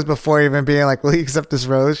the rose before even being like, will you accept this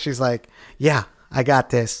rose? She's like, yeah, I got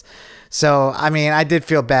this. So I mean, I did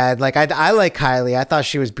feel bad. Like I like Kylie. I thought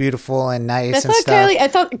she was beautiful and nice and stuff. I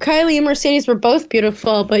thought Kylie and Mercedes were both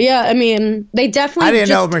beautiful, but yeah, I mean, they definitely. I didn't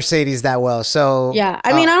know Mercedes that well, so yeah.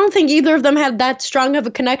 I mean, I don't think either of them had that strong of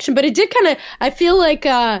a connection, but it did kind of. I feel like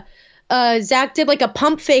Zach did like a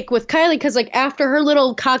pump fake with Kylie because like after her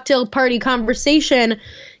little cocktail party conversation,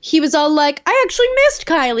 he was all like, "I actually missed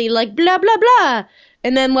Kylie," like blah blah blah,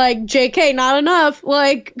 and then like JK, not enough,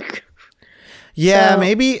 like. Yeah,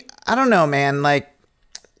 maybe. I don't know, man. Like,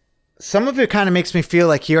 some of it kind of makes me feel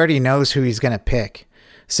like he already knows who he's going to pick.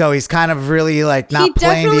 So he's kind of really, like, not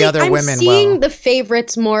playing the other women well. I'm seeing the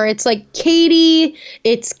favorites more. It's like Katie.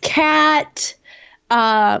 It's Kat.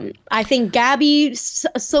 I think Gabby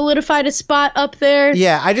solidified a spot up there.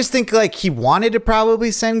 Yeah, I just think, like, he wanted to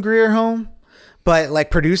probably send Greer home. But, like,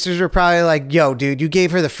 producers were probably like, yo, dude, you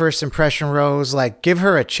gave her the first impression rose. Like, give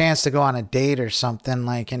her a chance to go on a date or something.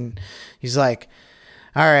 Like, and he's like,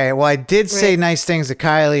 all right, well, I did say nice things to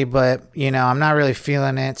Kylie, but, you know, I'm not really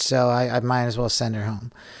feeling it. So I might as well send her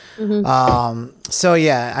home. Mm-hmm. So,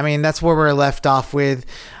 yeah, I mean, that's where we're left off with.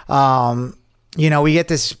 You know, we get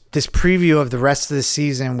this preview of the rest of the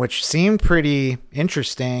season, which seemed pretty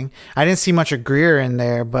interesting. I didn't see much of Greer in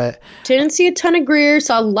there, but... Didn't see a ton of Greer.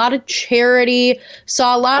 Saw a lot of Charity.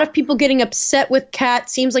 Saw a lot of people getting upset with Kat.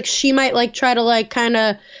 Seems like she might, like, try to, like, kind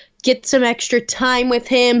of get some extra time with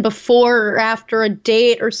him before or after a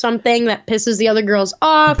date or something that pisses the other girls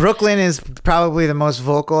off. Brooklyn is probably the most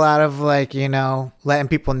vocal out of, like, you know, letting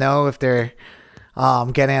people know if they're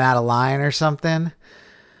getting out of line or something.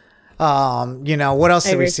 You know, what else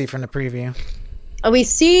did we see from the preview? We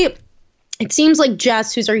see, it seems like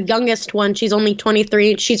Jess, who's our youngest one, she's only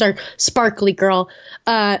 23. She's our sparkly girl.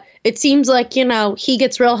 It seems like, you know, he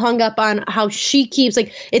gets real hung up on how she keeps,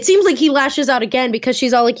 like, it seems like he lashes out again because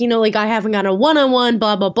she's all like, you know, like, I haven't got a one-on-one,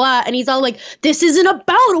 blah, blah, blah. And he's all like, this isn't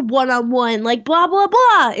about a one-on-one, like, blah, blah,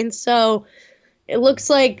 blah. And so it looks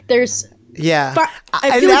like there's... Yeah,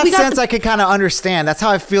 in that sense, I could kind of understand. That's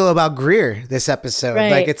how I feel about Greer this episode. Right.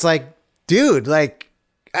 Like, it's like, dude, like,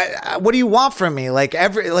 what do you want from me? Like,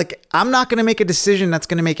 I'm not going to make a decision that's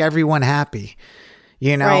going to make everyone happy.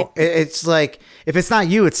 You know, right. It's like, if it's not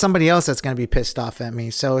you, it's somebody else that's going to be pissed off at me.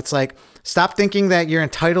 So it's like, stop thinking that you're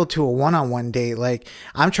entitled to a one-on-one date. Like,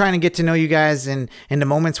 I'm trying to get to know you guys in the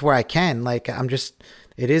moments where I can. Like,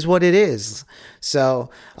 it is what it is. So,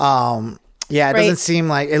 yeah, it doesn't seem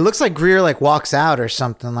like... It looks like Greer, like, walks out or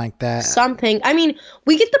something like that. Something. I mean,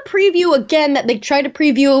 we get the preview again that they tried to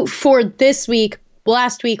preview for this week.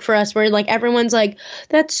 last week for us, where like everyone's like,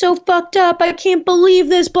 that's so fucked up, I can't believe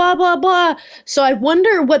this, blah blah blah. So I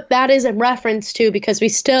wonder what that is in reference to, because we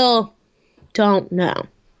still don't know.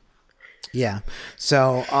 Yeah.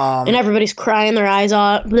 So And everybody's crying their eyes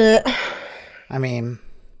out. Blech. I mean,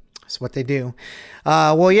 it's what they do.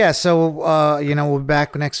 Well, yeah. So we'll be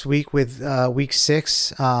back next week with week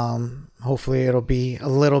 6. Hopefully it'll be a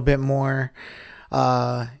little bit more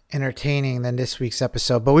entertaining than this week's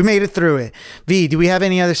episode, but we made it through it. V, do we have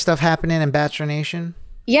any other stuff happening in Bachelor Nation?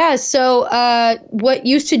 Yeah, so what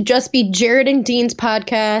used to just be Jared and Dean's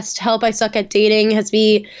podcast, Help I Suck at Dating,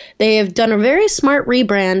 they have done a very smart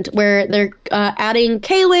rebrand where they're adding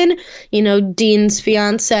Kaylin, Dean's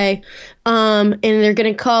fiance, and they're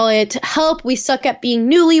going to call it Help We Suck at Being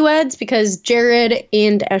Newlyweds, because Jared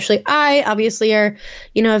and Ashley obviously are,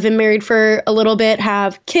 have been married for a little bit,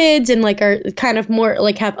 have kids, and like are kind of more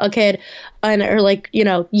like have a kid and are like,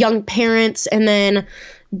 young parents, and then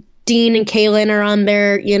Dean and Kaylin are on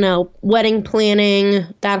their, wedding planning,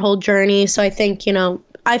 that whole journey. So I think,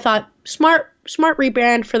 I thought smart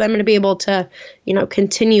rebrand for them to be able to,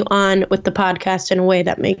 continue on with the podcast in a way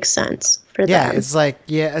that makes sense for them. Yeah, it's like,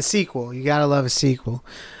 a sequel. You gotta love a sequel.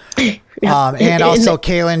 And also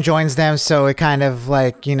Kaylin joins them, so it kind of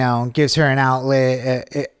like, gives her an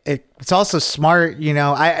outlet. It's also smart,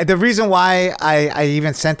 the reason why I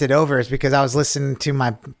even sent it over is because I was listening to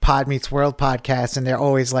my Pod Meets World podcast, and they're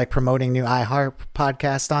always like promoting new iHeart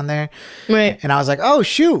podcast on there. Right. And I was like, oh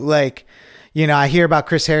shoot, like, I hear about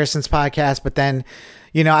Chris Harrison's podcast, but then,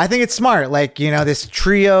 I think it's smart. Like, this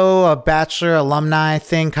trio of Bachelor alumni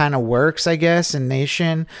thing kind of works, I guess, in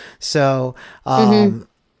Nation. So,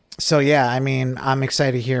 So yeah, I mean, I'm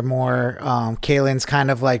excited to hear more. Kaylin's kind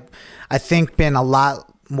of like, I think, been a lot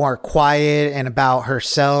more quiet and about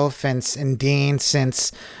herself and Dean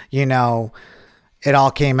since, it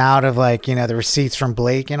all came out of like, the receipts from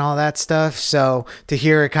Blake and all that stuff. So to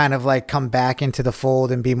hear it kind of like come back into the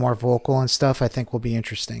fold and be more vocal and stuff, I think will be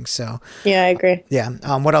interesting. So yeah, I agree. Yeah.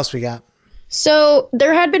 What else we got? So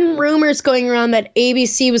there had been rumors going around that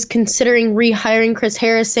ABC was considering rehiring Chris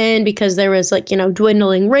Harrison because there was like,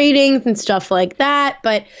 dwindling ratings and stuff like that.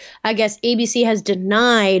 But I guess ABC has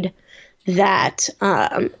denied that.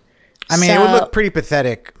 It would look pretty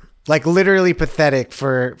pathetic, like literally pathetic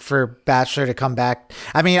for Bachelor to come back.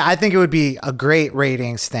 I mean, I think it would be a great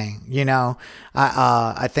ratings thing.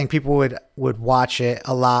 I think people would watch it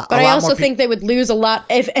a lot. But I also think they would lose a lot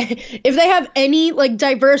if they have any like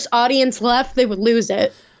diverse audience left. They would lose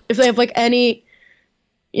it if they have like any,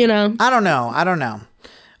 I don't know.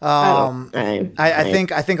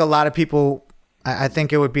 I think a lot of people. I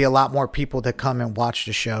think it would be a lot more people to come and watch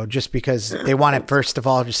the show just because they wanted, first of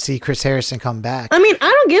all, to see Chris Harrison come back. I mean, I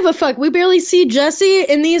don't give a fuck. We barely see Jesse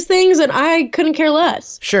in these things, and I couldn't care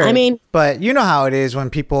less. Sure. I mean, but you know how it is when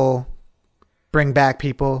people bring back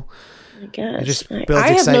people. I guess. It just builds I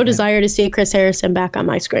have excitement. no desire to see Chris Harrison back on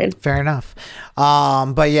my screen. Fair enough.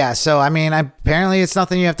 But yeah, so I mean, apparently it's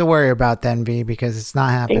nothing you have to worry about then, V, because it's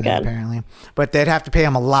not happening apparently. But they'd have to pay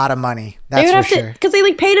him a lot of money. That's for sure. Because they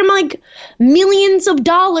like paid him like millions of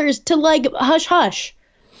dollars to like hush hush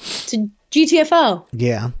to GTFO.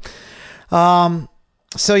 Yeah.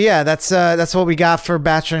 So yeah, that's what we got for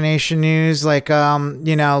Bachelor Nation news. Like,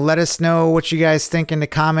 let us know what you guys think in the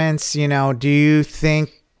comments. Do you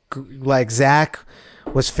think like Zach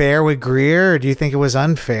was fair with Greer, or do you think it was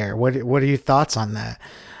unfair? What are your thoughts on that?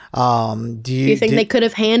 Do you think they could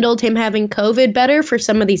have handled him having COVID better for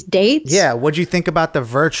some of these dates? Yeah. What do you think about the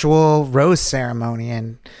virtual rose ceremony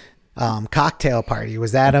and cocktail party?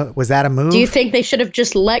 Was that a move? Do you think they should have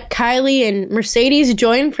just let Kylie and Mercedes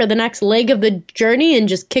join for the next leg of the journey and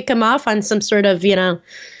just kick him off on some sort of,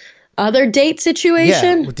 other date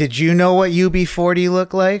situation? Yeah. Did you know what UB40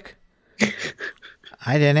 looked like?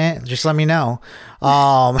 I didn't. Just let me know.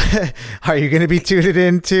 Are you going to be tuned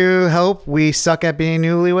into Help We Suck at Being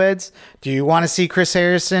Newlyweds? Do you want to see Chris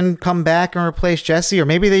Harrison come back and replace Jesse? Or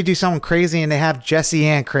maybe they do something crazy and they have Jesse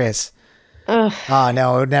and Chris. No,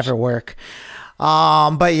 it would never work.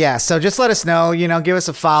 But yeah, so just let us know, give us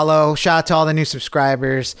a follow. Shout out to all the new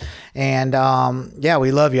subscribers. And yeah,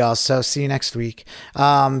 we love y'all. So see you next week.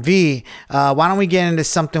 V, why don't we get into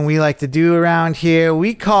something we like to do around here?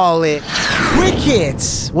 We call it Quick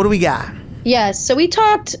Hits. What do we got? Yeah, so we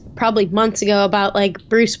talked probably months ago about like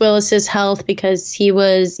Bruce Willis's health because he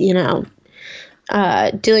was, dealing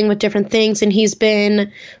with different things, and he's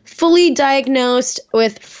been fully diagnosed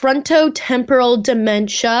with frontotemporal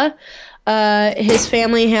dementia. His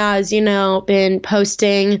family has, been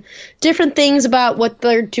posting different things about what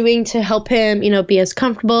they're doing to help him, be as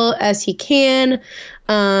comfortable as he can.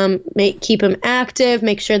 keep him active,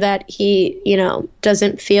 make sure that he,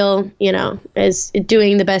 doesn't feel, is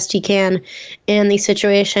doing the best he can in these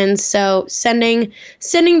situations. So sending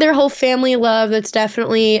their whole family love. That's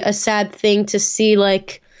definitely a sad thing to see,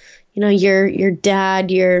 like, your dad,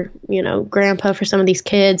 your, grandpa for some of these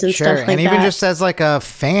kids and stuff like that. And even just as like a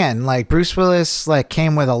fan, like Bruce Willis, like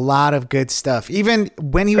came with a lot of good stuff. Even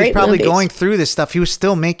when he was probably going through this stuff, he was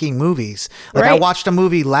still making movies. Like I watched a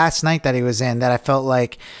movie last night that he was in that I felt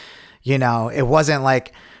like, it wasn't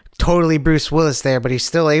like totally Bruce Willis there, but he's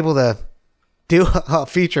still able to do a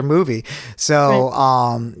feature movie.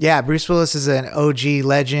 So, Bruce Willis is an OG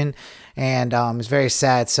legend. And it's very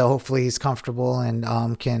sad. So hopefully he's comfortable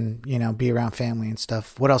and can, be around family and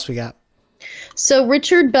stuff. What else we got? So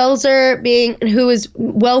Richard Belzer, who is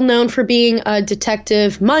well known for being a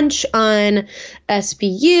Detective Munch on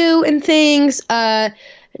SVU and things,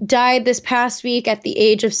 died this past week at the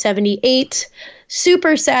age of 78.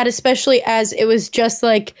 Super sad, especially as it was just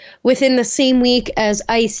like within the same week as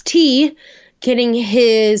Ice-T getting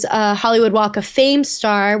his Hollywood Walk of Fame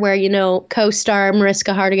star, where, co-star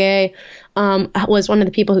Mariska Hargitay was one of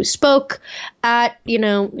the people who spoke at,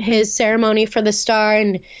 his ceremony for the star.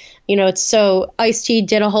 And, it's so Ice-T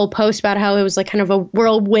did a whole post about how it was like kind of a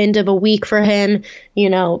whirlwind of a week for him,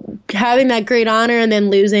 having that great honor and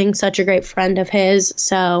then losing such a great friend of his.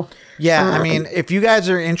 So, yeah, I mean, if you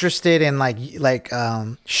guys are interested in like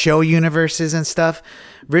show universes and stuff,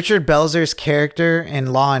 Richard Belzer's character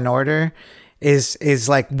in Law and Order is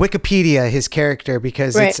like Wikipedia, his character,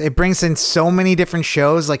 because it brings in so many different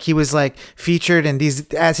shows. Like he was like featured in these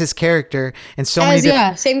as his character and so many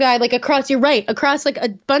same guy, like across like a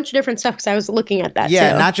bunch of different stuff, because I was looking at that too.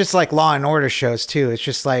 Not just like Law and Order shows too. It's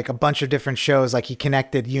just like a bunch of different shows, like he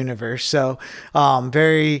connected universe. So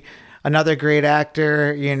another great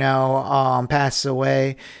actor, passed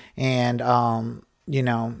away, and and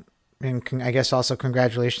I guess also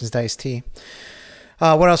congratulations to Ice-T.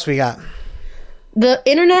 What else we got? The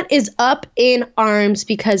internet is up in arms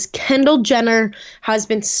because Kendall Jenner has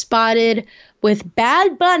been spotted with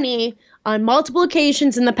Bad Bunny on multiple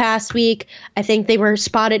occasions in the past week. I think they were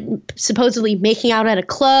spotted supposedly making out at a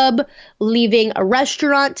club, leaving a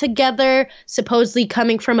restaurant together, supposedly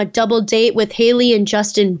coming from a double date with Hailey and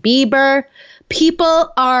Justin Bieber.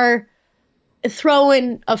 People are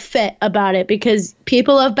throwing a fit about it because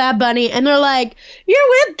people love Bad Bunny and they're like, "You're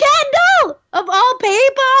with Kendall of all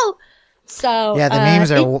people." So yeah, the memes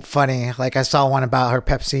are funny. Like I saw one about her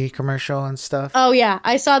Pepsi commercial and stuff. Oh yeah,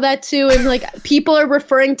 I saw that too. And like people are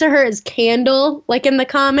referring to her as Candle, like in the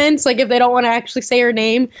comments. Like if they don't want to actually say her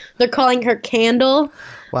name, they're calling her Candle.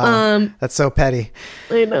 Wow, that's so petty.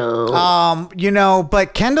 I know.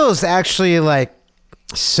 But Kendall's actually like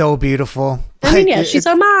so beautiful. I mean, yeah, she's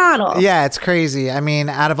a model. Yeah, it's crazy. I mean,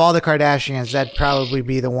 out of all the Kardashians, that'd probably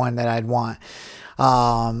be the one that I'd want.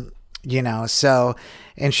 So,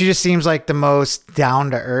 and she just seems like the most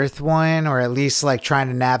down to earth one, or at least like trying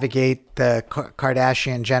to navigate the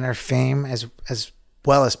Kardashian Jenner fame as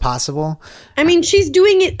well as possible. I mean, she's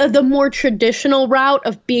doing it the more traditional route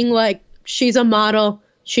of being like, she's a model.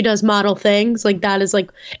 She does model things like that is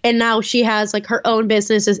like, and now she has like her own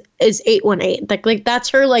business is 818. Like that's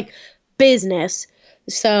her like business.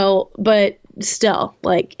 So, but still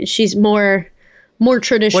like she's more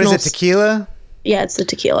traditional. What is it? Tequila? Yeah, it's the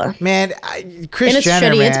tequila. Man, Kris it's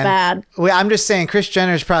Jenner, shitty, man. It's bad. Well, I'm just saying, Kris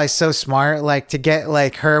Jenner is probably so smart, like to get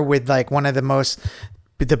like her with like one of the most,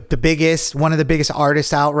 one of the biggest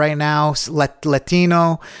artists out right now,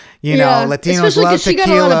 Latino. Latinos especially love tequila. She got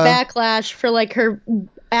a lot of backlash for like her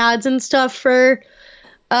ads and stuff for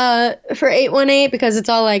 818 because it's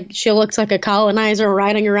all like she looks like a colonizer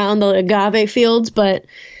riding around the agave fields, but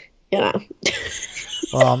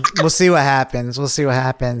Well, we'll see what happens. What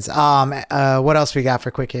else we got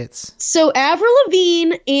for quick hits? So Avril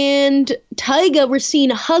Lavigne and Tyga were seen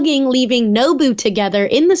hugging, leaving Nobu together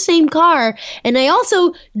in the same car. And I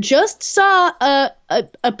also just saw a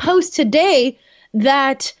post today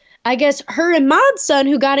that I guess her and Mod's son,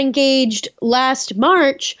 who got engaged last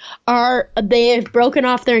March, they have broken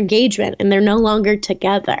off their engagement and they're no longer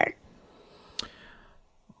together.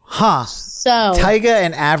 Huh. So Tyga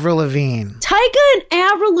and Avril Lavigne.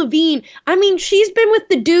 I mean, she's been with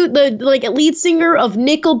the dude, the like lead singer of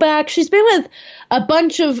Nickelback. She's been with a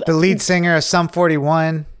bunch of the lead singer of Sum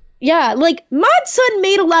 41. Yeah, like Mod's son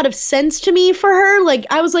made a lot of sense to me for her. Like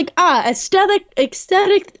I was like, aesthetics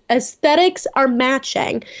are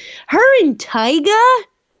matching. Her and Tyga.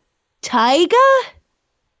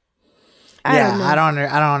 I don't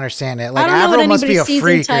understand it. Like I don't know Avril must be a sees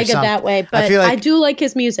freak in Tyga or something. that way, but I do like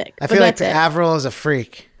his music. I feel like Avril is a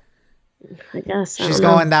freak. I guess She's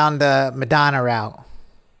going down the Madonna route.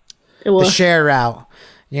 the share route.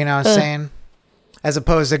 You know what I'm saying? As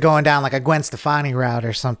opposed to going down like a Gwen Stefani route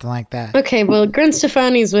or something like that. Okay, well, Gwen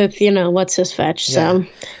Stefani's with, what's his fetch, so.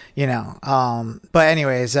 But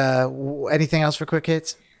anyways, anything else for quick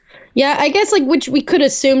hits? Yeah, I guess, which we could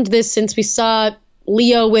assumed this since we saw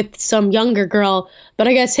Leo with some younger girl, but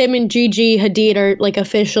I guess him and Gigi Hadid are,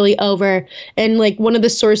 officially over, and, one of the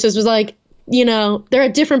sources was they're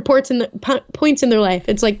at different points in their life.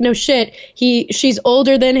 It's no shit. She's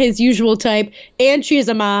older than his usual type, and she's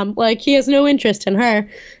a mom. He has no interest in her.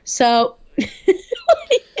 So, what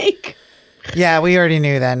do you think? Yeah, we already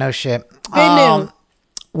knew that. No shit. I knew.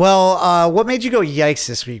 Well, what made you go yikes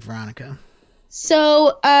this week, Veronica?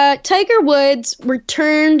 So, Tiger Woods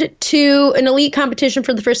returned to an elite competition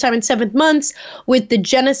for the first time in 7 months with the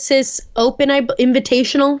Genesis Open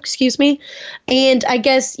Invitational, excuse me. And I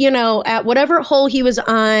guess, at whatever hole he was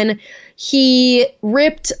on, he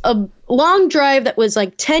ripped a long drive that was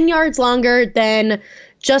 10 yards longer than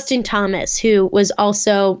Justin Thomas, who was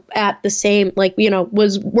also at the same,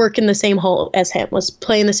 was working the same hole as him, was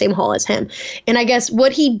playing the same hole as him. And I guess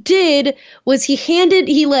what he did was he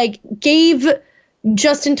gave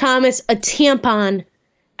Justin Thomas a tampon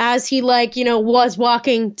as he, was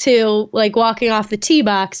walking off the tee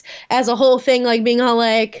box, as a whole thing, being all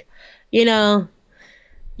there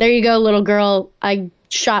you go, little girl, I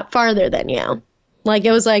shot farther than you.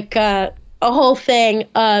 It was a whole thing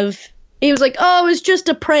of, he was oh, it was just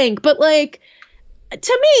a prank. But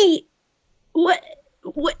to me, what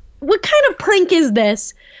kind of prank is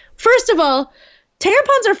this? First of all,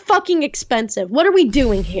 tampons are fucking expensive. What are we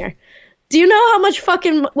doing here? Do you know how much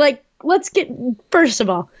fucking, let's get, first of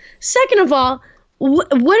all. Second of all,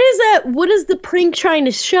 what is that? What is the prank trying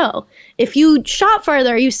to show? If you shot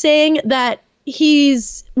farther, are you saying that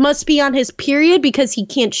must be on his period because he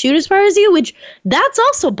can't shoot as far as you, which that's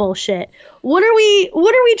also bullshit. What are we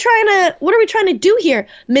trying to do here,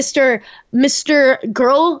 Mr.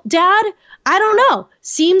 Girl Dad? I don't know.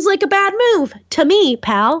 Seems like a bad move to me,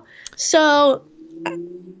 pal. So,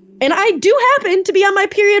 and I do happen to be on my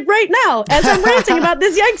period right now as I'm ranting about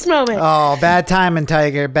this yikes moment. Oh, bad timing,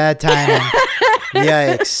 Tiger. Bad timing.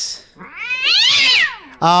 Yikes.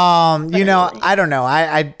 I don't know.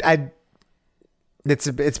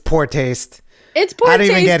 It's poor taste. It's poor taste. I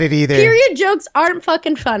don't even get it either. Period jokes aren't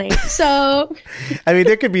fucking funny. So I mean,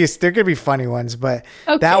 there could be funny ones, but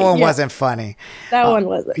that one wasn't funny. That one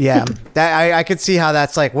wasn't. Yeah, that I could see how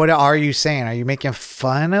that's what are you saying? Are you making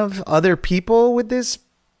fun of other people with this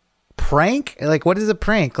prank? What is a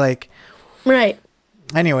prank? Right.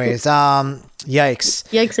 Anyways, yikes.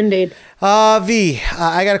 Yikes indeed. V,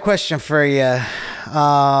 I got a question for you. What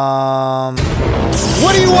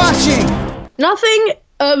are you watching? Nothing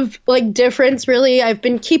of difference really. I've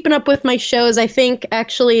been keeping up with my shows. I think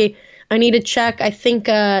actually I need to check. I think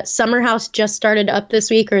Summer House just started up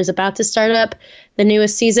this week or is about to start up, the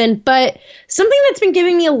newest season. But something that's been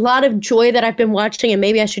giving me a lot of joy that I've been watching, and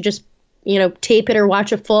maybe I should just tape it or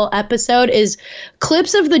watch a full episode, is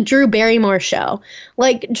clips of the Drew Barrymore show.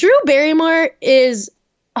 Drew Barrymore is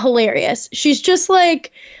hilarious. She's just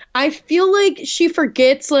I feel like she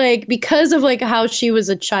forgets, because of, how she was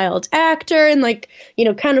a child actor and,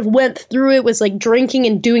 kind of went through it, was, drinking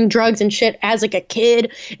and doing drugs and shit as, a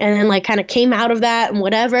kid, and then, kind of came out of that and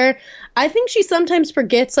whatever. I think she sometimes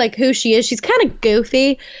forgets, who she is. She's kind of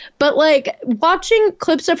goofy, but, watching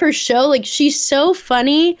clips of her show, she's so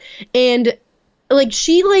funny, and,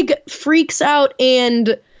 she, freaks out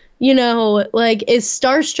and, is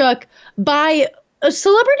starstruck by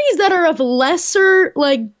celebrities that are of lesser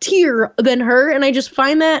tier than her, and I just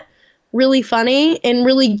find that really funny and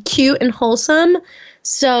really cute and wholesome.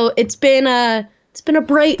 So it's been a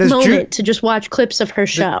bright moment to just watch clips of her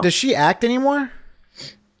show. Does she act anymore?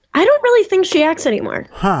 I don't really think she acts anymore.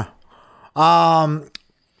 Huh.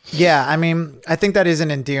 Yeah, I mean, I think that is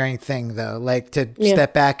an endearing thing though, to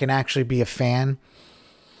step back and actually be a fan.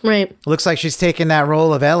 Right. Looks like she's taking that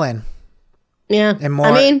role of Ellen. Yeah. And more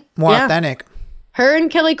authentic. Her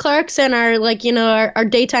and Kelly Clarkson are our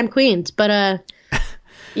daytime queens, but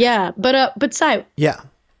but Sai. Yeah.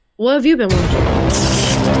 What have you been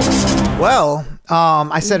watching? Well,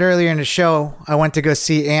 I said earlier in the show I went to go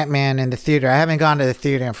see Ant-Man in the theater. I haven't gone to the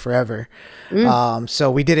theater in forever.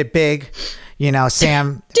 So we did it big.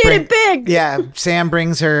 Sam it big. Yeah, Sam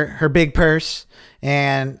brings her big purse,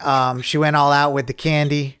 and she went all out with the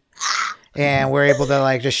candy. And we're able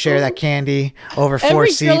to just share that candy over 4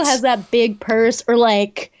 seats. Every girl has that big purse or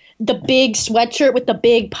the big sweatshirt with the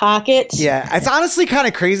big pockets. Yeah, it's honestly kind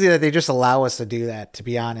of crazy that they just allow us to do that, to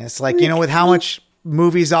be honest. With how much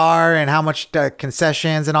movies are and how much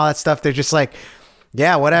concessions and all that stuff, they're just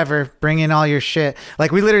yeah, whatever. Bring in all your shit.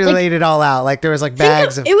 Like we literally laid it all out. Like there was like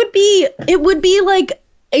bags of. It would be like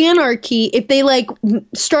anarchy if they like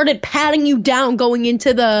started patting you down going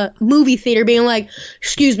into the movie theater, being like,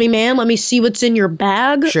 "Excuse me, ma'am, let me see what's in your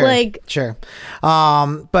bag." Sure, like, sure.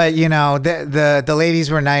 But you know, the ladies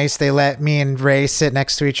were nice. They let me and Ray sit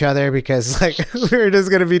next to each other because like we were just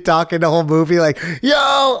gonna be talking the whole movie. Like, yo,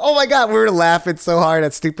 oh my god, we were laughing so hard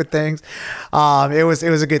at stupid things. It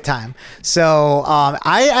was a good time. So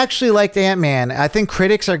I actually liked Ant-Man. I think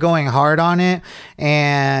critics are going hard on it,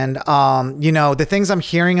 and you know, the things I'm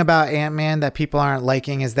hearing about Ant-Man that people aren't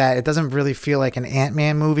liking is that it doesn't really feel like an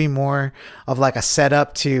Ant-Man movie, more of like a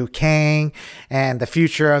setup to Kang and the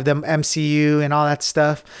future of the MCU and all that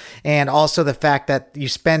stuff. And also the fact that you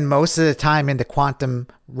spend most of the time in the quantum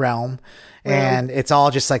realm and it's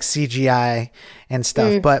all just like CGI and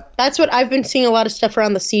stuff. But that's what I've been seeing, a lot of stuff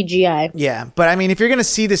around the CGI. yeah, but I mean, if you're going to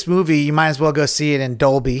see this movie, you might as well go see it in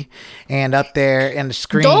Dolby and up there in the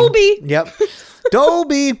screen. Dolby. Yep.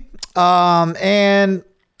 Dolby. And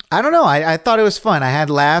I don't know. I thought it was fun. I had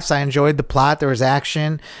laughs. I enjoyed the plot. There was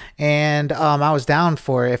action, and I was down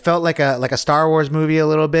for it. It felt like a Star Wars movie a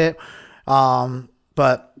little bit,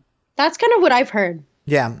 but That's kind of what I've heard.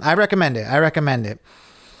 yeah, I recommend it.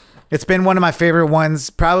 It's been one of my favorite ones,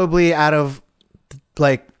 probably out of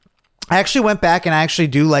like. I actually went back and I actually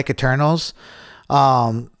do like Eternals,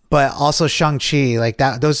 but also Shang-Chi. Like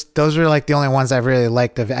that. Those were like the only ones I've really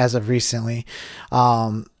liked as of recently.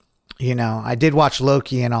 You know, I did watch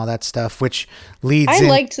Loki and all that stuff, which leads. I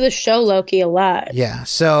liked the show Loki a lot. Yeah,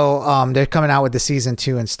 so they're coming out with the season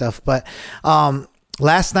 2 and stuff. But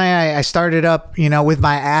last night I started up, you know, with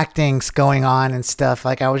my actings going on and stuff.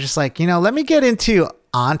 Like I was just like, you know, let me get into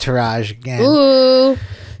Entourage again. Ooh.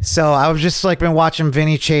 So I was just like been watching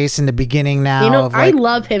Vinny Chase in the beginning now. You know, of, like, I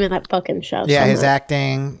love him in that fucking show. yeah, so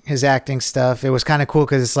his acting stuff. It was kind of cool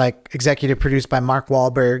because it's like executive produced by Mark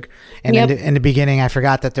Wahlberg. And Yep. in the beginning, I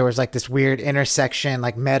forgot that there was like this weird intersection,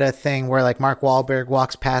 like meta thing where like Mark Wahlberg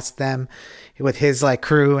walks past them with his like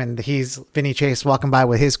crew, and he's Vinny Chase walking by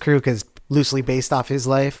with his crew because loosely based off his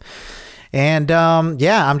life. And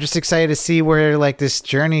yeah, I'm just excited to see where like this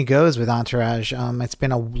journey goes with Entourage. It's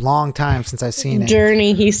been a long time since I've seen it.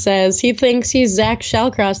 Journey, he says. He thinks he's Zach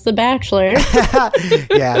Shallcross, The Bachelor.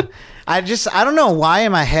 Yeah. I don't know why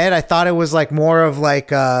in my head I thought it was like more of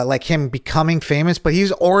like him becoming famous, but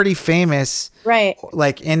he's already famous, Right.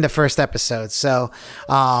 like in the first episode. So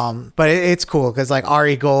but it's cool because like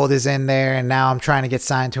Ari Gold is in there, and now I'm trying to get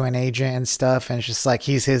signed to an agent and stuff, and it's just like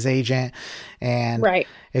he's his agent, and Right.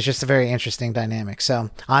 it's just a very interesting dynamic. So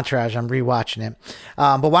Entourage, I'm rewatching it.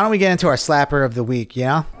 But why don't we get into our slapper of the week, you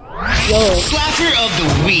know? Slapper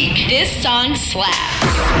of the week. This song slaps.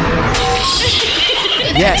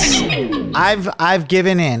 Yes, I've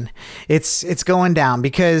given in. It's going down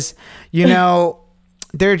because, you know,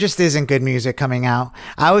 there just isn't good music coming out.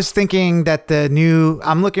 I was thinking that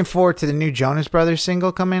I'm looking forward to the new Jonas Brothers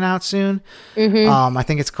single coming out soon. I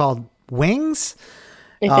think it's called Wings.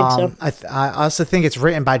 I think so. I also think it's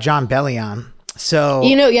written by John Bellion. So,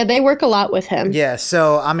 You know, yeah, they work a lot with him. yeah,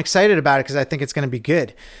 so I'm excited about it because I think it's going to be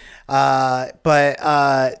good.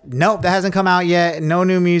 But nope, that hasn't come out yet. No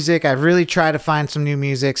new music. I've really tried to find some new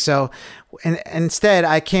music. So instead,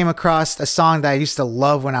 I came across a song that I used to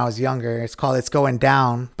love when I was younger. It's called It's Going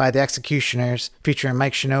Down by the Executioners, featuring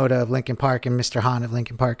Mike Shinoda of Linkin Park and Mr. Hahn of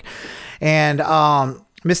Linkin Park. And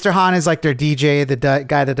Mr. Hahn is like their DJ, the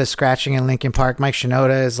guy that does scratching in Linkin Park. Mike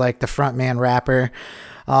Shinoda is like the frontman rapper.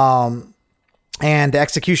 And the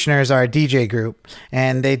Executioners are a DJ group,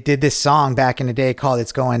 and they did this song back in the day called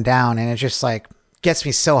It's Going Down, and it just like gets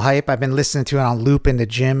me so hype. I've been listening to it on loop in the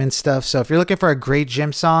gym and stuff. So if you're looking for a great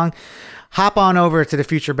gym song, hop on over to the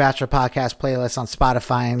Future Bachelor podcast playlist on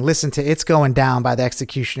Spotify and listen to It's Going Down by the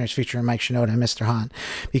Executioners featuring Mike Shinoda and Mr. Hahn,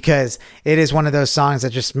 because it is one of those songs that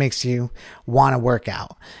just makes you want to work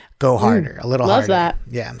out. Go harder, a little love harder. that.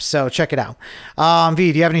 Yeah, so check it out.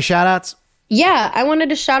 V, do you have any shout outs? Yeah, I wanted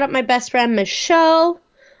to shout out my best friend Michelle,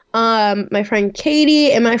 my friend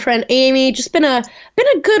Katie, and my friend Amy. Just been a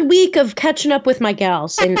good week of catching up with my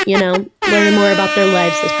gals and, you know, learning more about their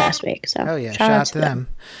lives this past week. So Oh yeah, shout out to them.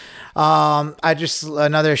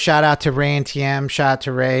 Another shout out to Ray and TM. Shout out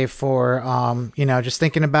to Ray for you know, just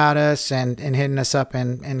thinking about us and hitting us up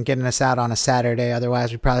and getting us out on a Saturday.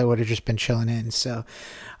 Otherwise, we probably would have just been chilling in. So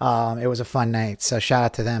it was a fun night. So shout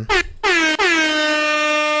out to them.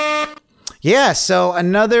 Yeah, so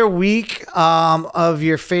another week of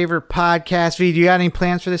your favorite podcast. V, do you got any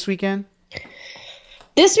plans for this weekend?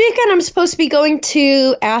 This weekend, I'm supposed to be going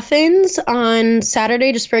to Athens on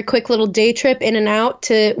Saturday just for a quick little day trip in and out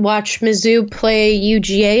to watch Mizzou play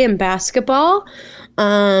UGA in basketball.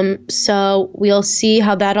 So we'll see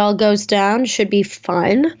how that all goes down. Should be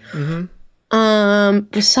fun.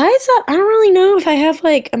 Besides that, I don't really know if I have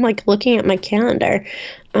I'm looking at my calendar.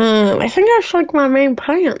 I think that's my main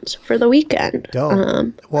plans for the weekend.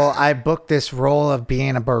 Dope. Well, I booked this role of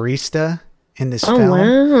being a barista in this film.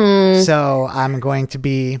 Wow. So I'm going to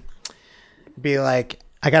be like,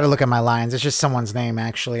 I got to look at my lines. It's just someone's name,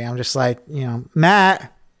 actually. I'm just like,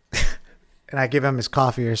 Matt. And I give him his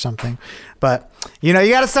coffee or something. But, you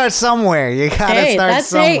got to start somewhere. You got to start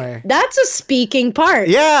somewhere. That's a speaking part.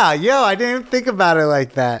 Yeah. I didn't even think about it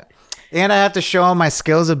like that. And I have to show him my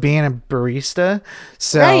skills of being a barista.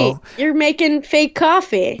 So, right. You're making fake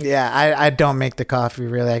coffee. Yeah, I don't make the coffee,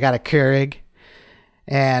 really. I got a Keurig.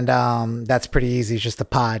 And that's pretty easy, just a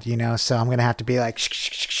pod, So I'm going to have to be like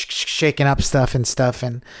shaking up stuff and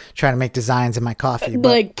trying to make designs in my coffee.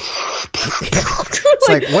 But it's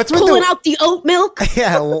like what's pulling out the oat milk?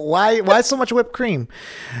 Yeah, why so much whipped cream?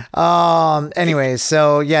 Anyways,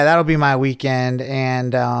 so yeah, that'll be my weekend,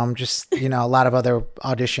 and just a lot of other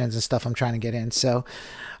auditions and stuff I'm trying to get in. So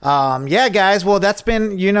yeah, guys, well, that's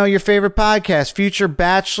been your favorite podcast, Future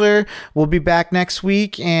Bachelor. We'll be back next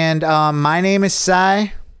week, and my name is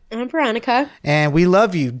Sai. I'm Veronica, and we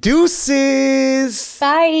love you. Deuces.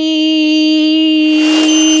 Bye.